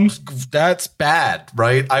problem. That's bad,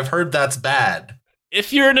 right? I've heard that's bad.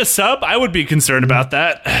 If you're in a sub, I would be concerned about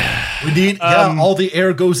that. We need, all the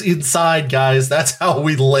air goes inside, guys. That's how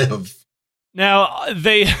we live. Now,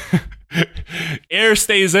 air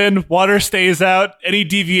stays in, water stays out. Any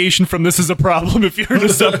deviation from this is a problem if you're in a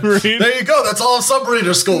submarine. There you go. That's all of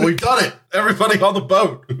submariner school. We've done it. Everybody on the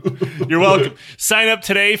boat. You're welcome. Sign up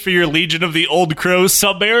today for your Legion of the Old Crow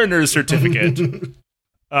Submariner certificate.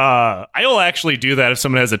 I will actually do that if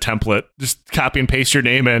someone has a template. Just copy and paste your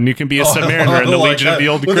name in. You can be a submariner in the Legion of the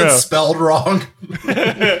Old Crow. It's spelled wrong.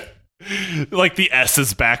 Like the S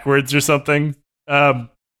is backwards or something. So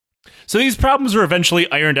these problems were eventually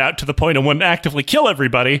ironed out to the point it wouldn't actively kill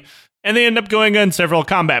everybody, and they end up going on several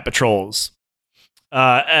combat patrols.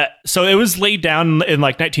 So it was laid down in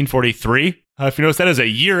like 1943. If you notice, that is a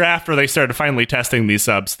year after they started finally testing these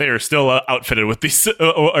subs. They are still outfitted with these,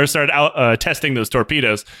 or started testing those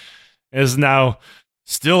torpedoes. It is now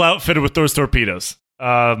still outfitted with those torpedoes.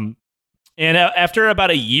 And after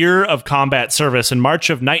about a year of combat service in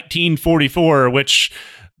March of 1944, which,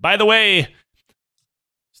 by the way,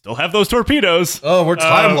 still have those torpedoes. Oh, we're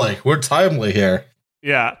timely. We're timely here.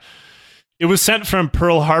 Yeah. It was sent from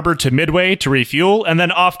Pearl Harbor to Midway to refuel, and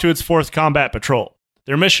then off to its 4th combat patrol.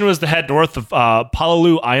 Their mission was to head north of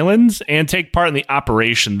Palau Islands and take part in the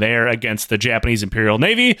operation there against the Japanese Imperial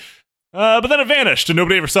Navy, but then it vanished and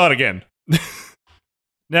nobody ever saw it again.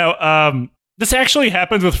 Now, this actually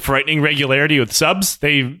happens with frightening regularity with subs.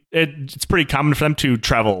 It's pretty common for them to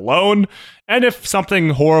travel alone, and if something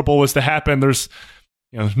horrible was to happen, there's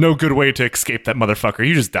no good way to escape that motherfucker.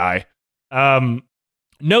 You just die.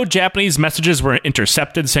 No Japanese messages were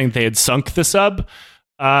intercepted saying they had sunk the sub.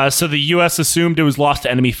 So the U.S. assumed it was lost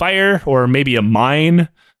to enemy fire or maybe a mine.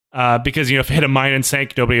 because, if it hit a mine and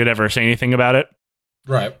sank, nobody would ever say anything about it.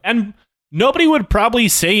 Right. And nobody would probably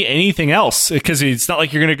say anything else because it's not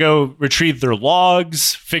like you're going to go retrieve their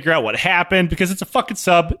logs, figure out what happened, because it's a fucking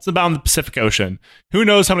sub. It's about in the Pacific Ocean. Who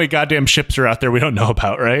knows how many goddamn ships are out there we don't know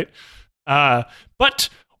about, right? But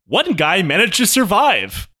one guy managed to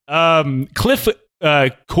survive. Cliff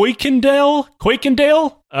Kuykendall?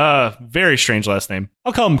 Very strange last name.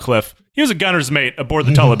 I'll call him Cliff. He was a gunner's mate aboard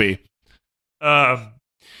the Tullibee.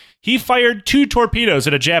 He fired 2 torpedoes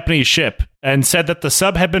at a Japanese ship and said that the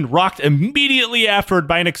sub had been rocked immediately afterward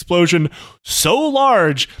by an explosion so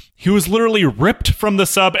large he was literally ripped from the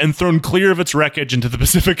sub and thrown clear of its wreckage into the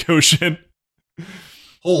Pacific Ocean.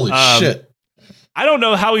 Holy shit. I don't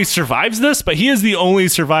know how he survives this, but he is the only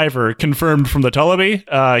survivor confirmed from the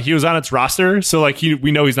Tullibee. He was on its roster, so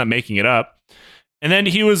we know he's not making it up. And then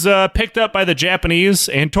he was picked up by the Japanese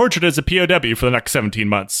and tortured as a POW for the next 17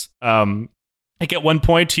 months. I think at one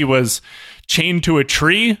point he was chained to a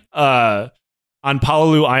tree on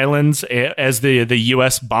Palau Islands as the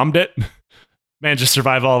U.S. bombed it. Managed to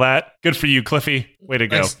survive all that. Good for you, Cliffy. Way to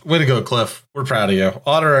go. Way to go, Cliff. We're proud of you.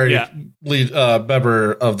 Honorary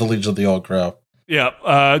member of the Legion of the Old Crow.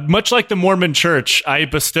 Yeah, much like the Mormon Church, I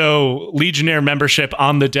bestow Legionnaire membership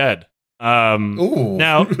on the dead. Ooh,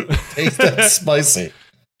 now, taste that spicy.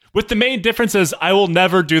 With the main difference is I will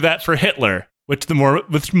never do that for Hitler, which the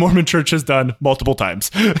Mormon Church has done multiple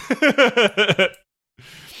times.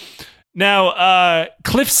 Now,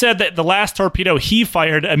 Cliff said that the last torpedo he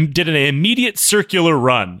fired did an immediate circular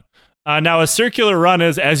run. Now, a circular run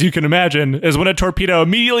is, as you can imagine, is when a torpedo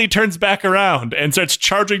immediately turns back around and starts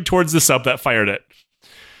charging towards the sub that fired it.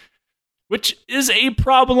 Which is a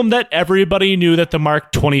problem that everybody knew that the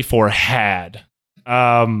Mark 24 had.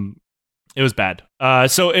 It was bad.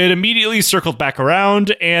 So it immediately circled back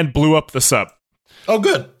around and blew up the sub. Oh,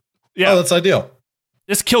 good. Yeah, that's ideal.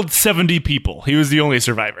 This killed 70 people. He was the only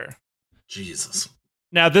survivor. Jesus.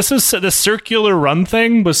 Now, the circular run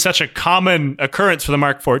thing was such a common occurrence for the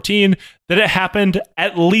Mark 14 that it happened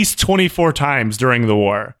at least 24 times during the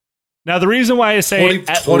war. Now, the reason why I say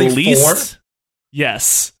at 24? least,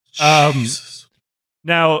 yes.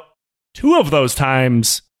 Now, 2 of those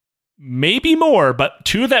times, maybe more, but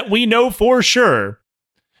 2 that we know for sure,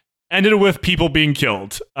 ended with people being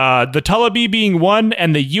killed. The Tullibee being one,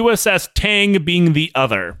 and the USS Tang being the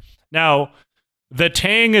other. Now, the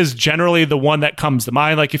Tang is generally the one that comes to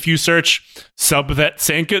mind. Like if you search sub that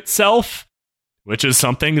sank itself, which is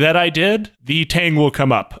something that I did, the Tang will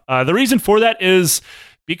come up. The reason for that is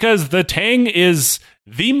because the Tang is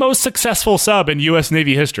the most successful sub in U.S.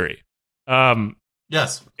 Navy history.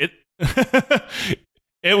 Yes.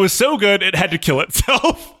 It was so good, it had to kill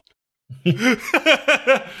itself.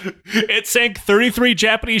 It sank 33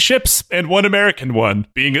 Japanese ships and 1 American one,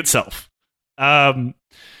 being itself.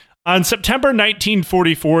 On September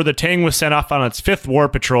 1944, the Tang was sent off on its 5th war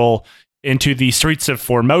patrol into the Straits of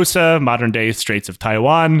Formosa, modern-day Straits of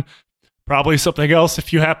Taiwan. Probably something else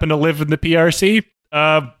if you happen to live in the PRC.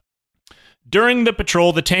 During the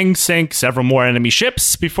patrol, the Tang sank several more enemy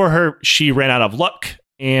ships before she ran out of luck.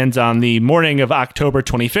 And on the morning of October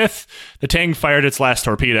 25th, the Tang fired its last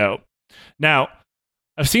torpedo. Now,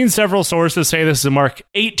 I've seen several sources say this is a Mark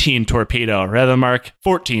 18 torpedo rather than Mark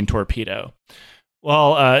 14 torpedo.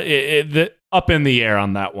 Well, up in the air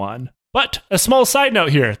on that one. But a small side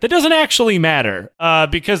note here, that doesn't actually matter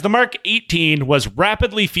because the Mark 18 was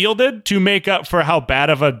rapidly fielded to make up for how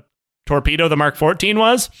bad of a torpedo the Mark 14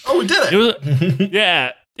 was. Oh, we did it.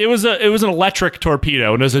 Yeah, it was an electric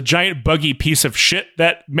torpedo, and it was a giant buggy piece of shit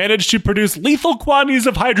that managed to produce lethal quantities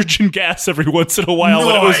of hydrogen gas every once in a while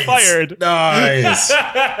when it was fired. Nice.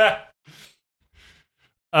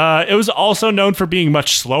 It was also known for being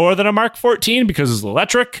much slower than a Mark 14 because it was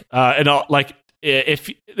electric. If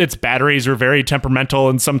its batteries were very temperamental,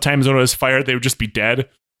 and sometimes when it was fired, they would just be dead.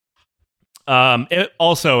 It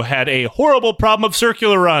also had a horrible problem of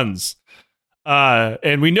circular runs.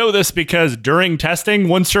 And we know this because during testing,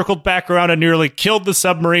 one circled back around and nearly killed the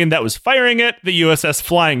submarine that was firing it, the USS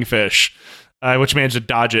Flying Fish, which managed to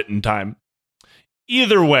dodge it in time.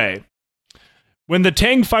 Either way, when the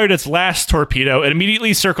Tang fired its last torpedo, it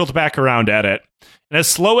immediately circled back around at it. And as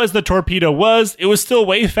slow as the torpedo was, it was still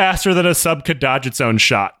way faster than a sub could dodge its own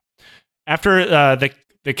shot. After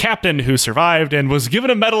the captain who survived and was given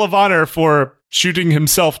a Medal of Honor for shooting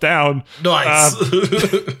himself down. Nice.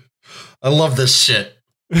 I love this shit.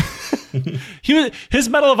 His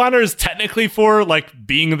Medal of Honor is technically for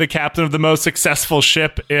being the captain of the most successful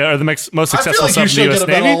ship or the most successful sub in the US Navy. I feel like you should get a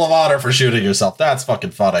Medal of Honor for shooting yourself. That's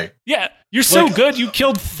fucking funny. Yeah, you're so good. You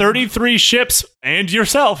killed 33 ships and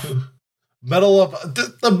yourself. Medal of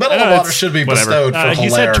the Medal of Honor should be bestowed for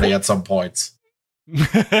hilarity at some points.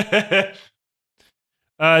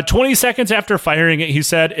 20 seconds after firing it, he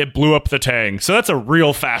said it blew up the Tang. So that's a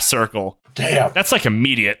real fast circle. Damn. That's like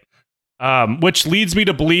immediate. Which leads me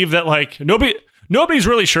to believe that like nobody's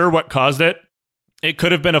really sure what caused it. It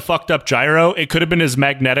could have been a fucked up gyro. It could have been his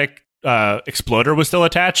magnetic exploder was still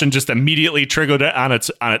attached and just immediately triggered it on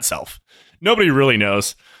itself. Nobody really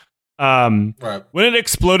knows. Right. When it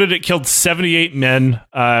exploded, it killed 78 men,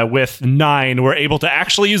 with 9 were able to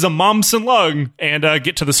actually use a Momsen lung and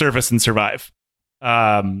get to the surface and survive.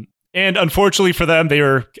 And unfortunately for them, they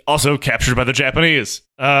were also captured by the Japanese.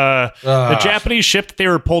 The Japanese ship that they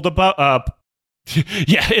were pulled up.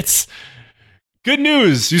 Yeah, it's good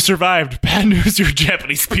news. You survived. Bad news. You're a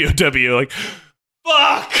Japanese POW. Like,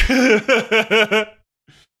 fuck.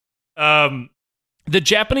 The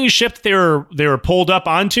Japanese ship they were pulled up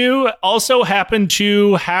onto also happened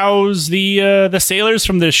to house the sailors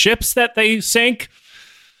from the ships that they sank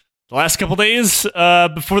the last couple days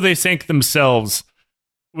before they sank themselves,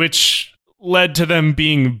 which led to them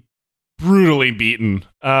being brutally beaten.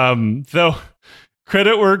 Though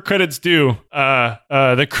credit where credit's due,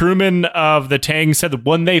 the crewmen of the Tang said that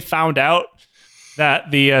when they found out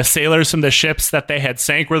that the sailors from the ships that they had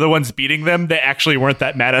sank were the ones beating them, they actually weren't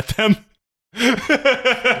that mad at them.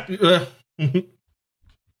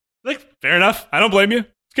 Like, fair enough. I don't blame you.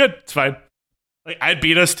 It's good. It's fine. Like, I'd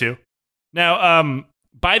beat us too. Now,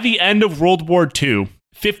 by the end of World War II,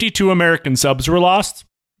 52 American subs were lost.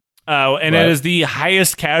 And It is the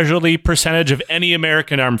highest casualty percentage of any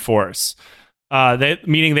American armed force.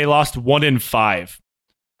 Meaning they lost 1 in 5.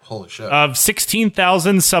 Holy shit. Of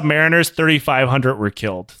 16,000 submariners, 3,500 were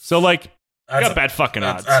killed. So, like, got bad fucking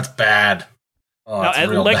odds. That's bad. Oh, now,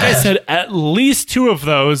 I said, at least 2 of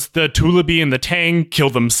those, the Tullaby and the Tang,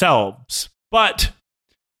 killed themselves. But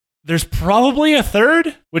there's probably a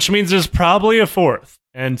 3rd, which means there's probably a 4th,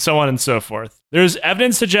 and so on and so forth. There's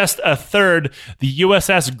evidence to suggest a 3rd, the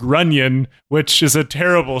USS Grunion, which is a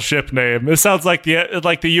terrible ship name. It sounds like the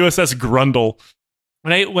USS Grundle.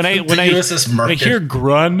 When I hear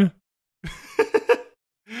Grun,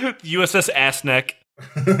 USS Assneck.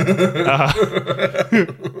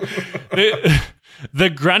 The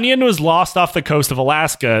Grunion was lost off the coast of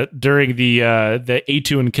Alaska during the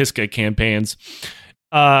A2 and Kiska campaigns,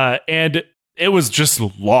 and it was just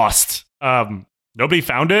lost. Nobody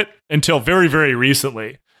found it until very, very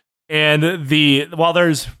recently. And while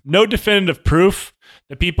there's no definitive proof,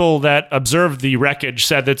 the people that observed the wreckage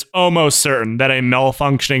said that it's almost certain that a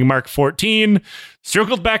malfunctioning Mark 14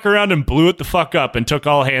 circled back around and blew it the fuck up and took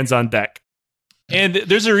all hands on deck. And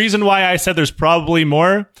there's a reason why I said there's probably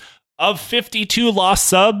more. Of 52 lost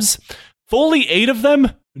subs, fully 8 of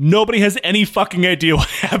them, nobody has any fucking idea what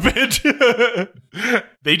happened.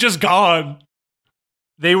 They just gone.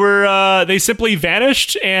 They simply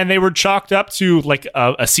vanished, and they were chalked up to like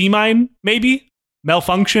a sea mine, maybe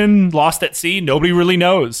malfunction, lost at sea. Nobody really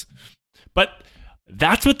knows. But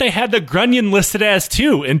that's what they had the Grunion listed as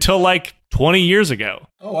too until like 20 years ago.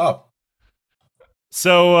 Oh wow.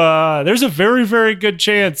 So there's a very, very good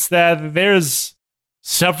chance that there's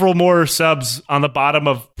several more subs on the bottom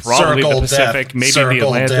of probably the Pacific, maybe the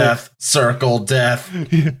Atlantic. Circle death.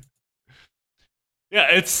 Yeah,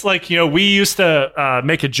 it's like, we used to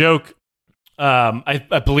make a joke.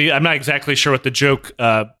 I believe, I'm not exactly sure what the joke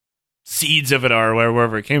seeds of it are,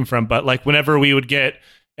 wherever it came from, but like whenever we would get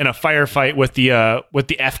in a firefight with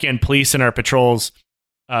the Afghan police in our patrols,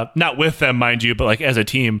 not with them, mind you, but like as a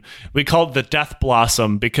team, we called it the Death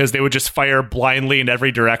Blossom because they would just fire blindly in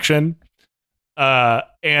every direction.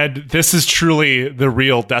 And this is truly the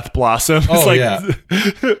real Death Blossom.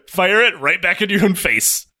 It's fire it right back into your own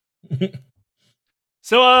face.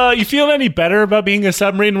 So, you feeling any better about being a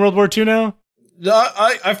submarine in World War II now?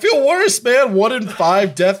 I feel worse, man. 1 in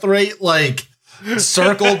 5 death rate, like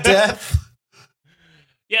circle death.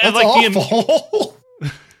 Yeah, that's like awful.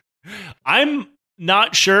 I'm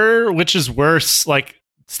not sure which is worse, like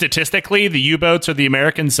statistically, the U-boats or the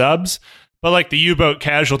American subs. But like the U-boat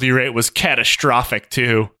casualty rate was catastrophic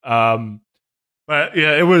too. But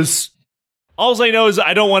yeah, it was. All I know is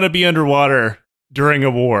I don't want to be underwater during a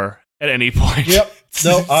war at any point. Yep.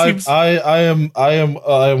 No, I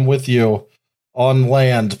am with you on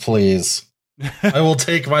land, please. I will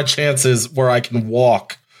take my chances where I can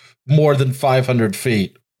walk more than 500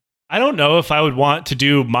 feet. I don't know if I would want to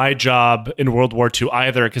do my job in World War II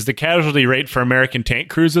either, because the casualty rate for American tank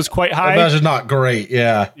crews is quite high. I imagine not great.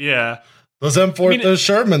 Yeah. Yeah. Those those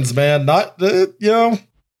Shermans, man,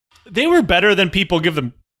 they were better than people give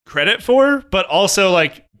them credit for, but also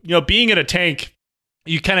like, being in a tank,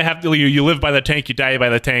 you kind of have to, you live by the tank, you die by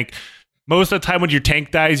the tank. most of the time when your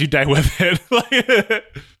tank dies, you die with it.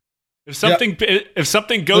 If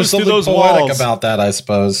something goes through those walls, about that, I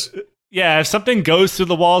suppose. Yeah, if something goes through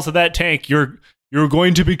the walls of that tank, you're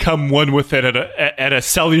going to become one with it at a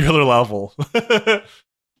cellular level.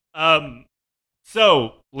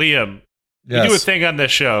 So Liam, we do a thing on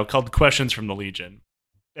this show called Questions from the Legion,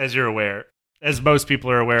 as you're aware, as most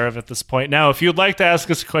people are aware of at this point. Now, if you'd like to ask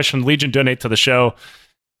us a question, Legion donate to the show.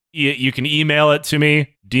 You can email it to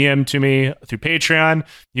me, DM to me through Patreon.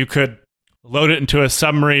 You could load it into a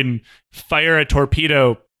submarine, fire a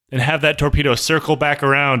torpedo, and have that torpedo circle back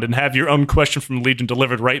around and have your own question from Legion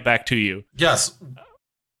delivered right back to you. Yes.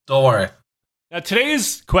 Don't worry. Now,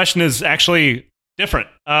 today's question is actually different.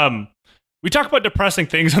 We talk about depressing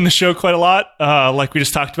things on the show quite a lot, like we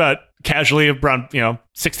just talked about casually around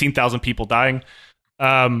 16,000 people dying.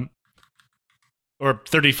 Or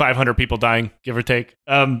 3,500 people dying, give or take.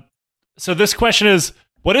 So this question is,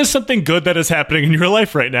 what is something good that is happening in your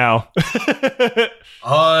life right now?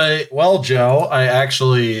 Well, Joe,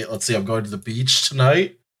 I'm going to the beach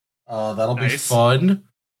tonight. That'll be fun.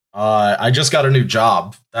 I just got a new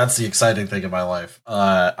job. That's the exciting thing in my life.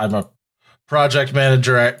 I'm a project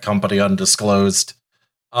manager at company undisclosed.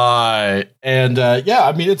 It's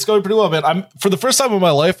going pretty well, man. I'm for the first time in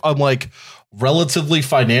my life, I'm like relatively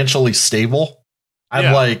financially stable.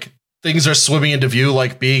 I'm like, things are swimming into view,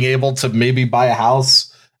 like being able to maybe buy a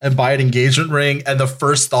house and buy an engagement ring. And the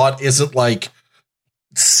first thought isn't like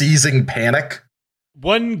seizing panic.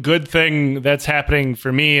 One good thing that's happening for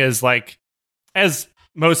me is like, as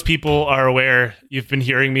most people are aware, you've been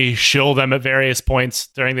hearing me shill them at various points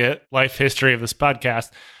during the life history of this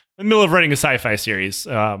podcast. I'm in the middle of writing a sci-fi series.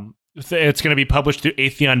 It's going to be published through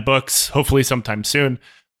Atheon Books, hopefully sometime soon.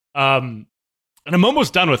 And I'm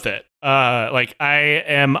almost done with it. I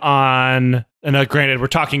am on, and granted, we're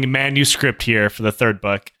talking manuscript here for the third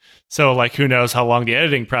book. So like, who knows how long the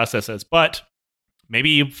editing process is, but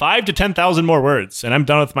maybe 5,000 to 10,000 more words, and I'm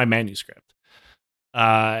done with my manuscript.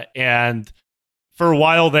 And for a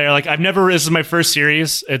while there, like this is my first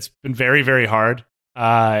series. It's been very, very hard.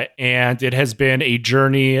 And it has been a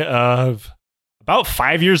journey of about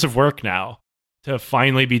 5 years of work now to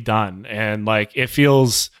finally be done. And like, it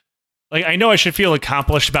feels like, I know I should feel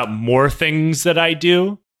accomplished about more things that I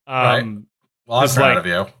do. Right. Well, I'm proud of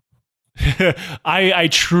you. I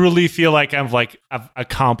truly feel like I've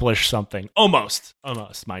accomplished something. Almost,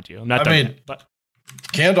 mind you. I'm not done yet, but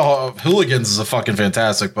Candle of Hooligans is a fucking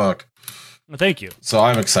fantastic book. Well, thank you. So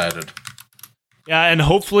I'm excited. Yeah, and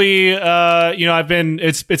hopefully,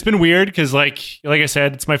 it's been weird because like I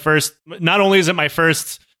said, it's my first. Not only is it my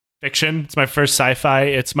first fiction, it's my first sci-fi.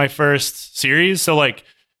 It's my first series. So like,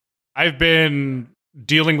 I've been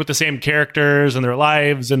dealing with the same characters and their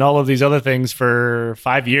lives and all of these other things for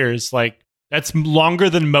 5 years. Like, that's longer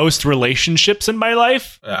than most relationships in my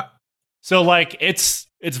life. Yeah. So like, it's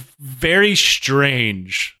very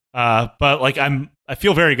strange. But like, I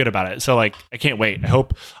feel very good about it. So like, I can't wait. I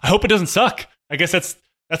hope it doesn't suck. I guess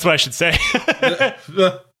that's what I should say.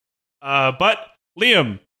 But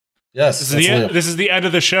Liam, yes, this is the end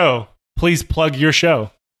of the show. Please plug your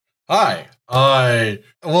show. Hi.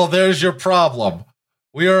 Well, there's your problem.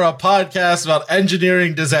 We are a podcast about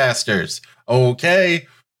engineering disasters. Okay.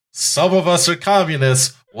 Some of us are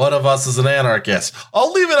communists. One of us is an anarchist.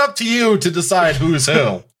 I'll leave it up to you to decide who's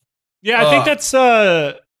who. Yeah, I think that's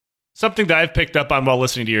something that I've picked up on while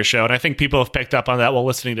listening to your show. And I think people have picked up on that while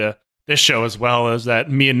listening to this show as well, is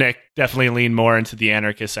that me and Nick definitely lean more into the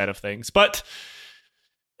anarchist side of things. But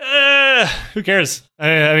who cares?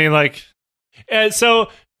 I mean, like, so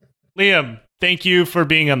Liam, thank you for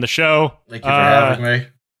being on the show. Thank you for having me.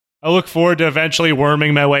 I look forward to eventually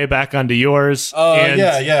worming my way back onto yours.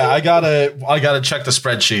 Yeah. I gotta check the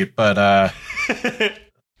spreadsheet, but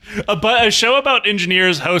but a show about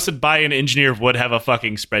engineers hosted by an engineer would have a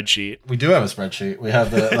fucking spreadsheet. We do have a spreadsheet. We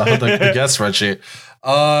have the guest spreadsheet.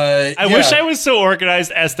 I wish I was so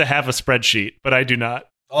organized as to have a spreadsheet, but I do not.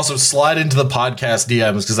 Also, slide into the podcast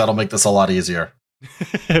DMs because that'll make this a lot easier.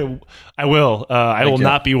 I will. I will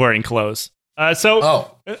not be wearing clothes.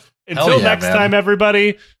 Until next time,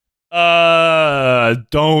 everybody.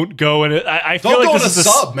 Don't go in it. I feel like this is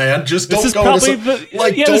sub, man. Just don't go probably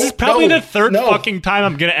this is probably the third fucking time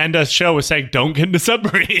I'm gonna end a show with saying don't get into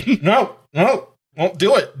submarine. No, won't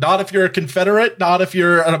do it. Not if you're a Confederate. Not if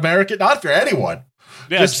you're an American. Not if you're anyone.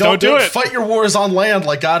 Yeah, just don't do it. Fight your wars on land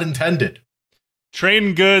like God intended.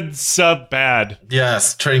 Train good, sub bad.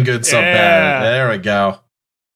 Yes, train good, sub bad. There we go.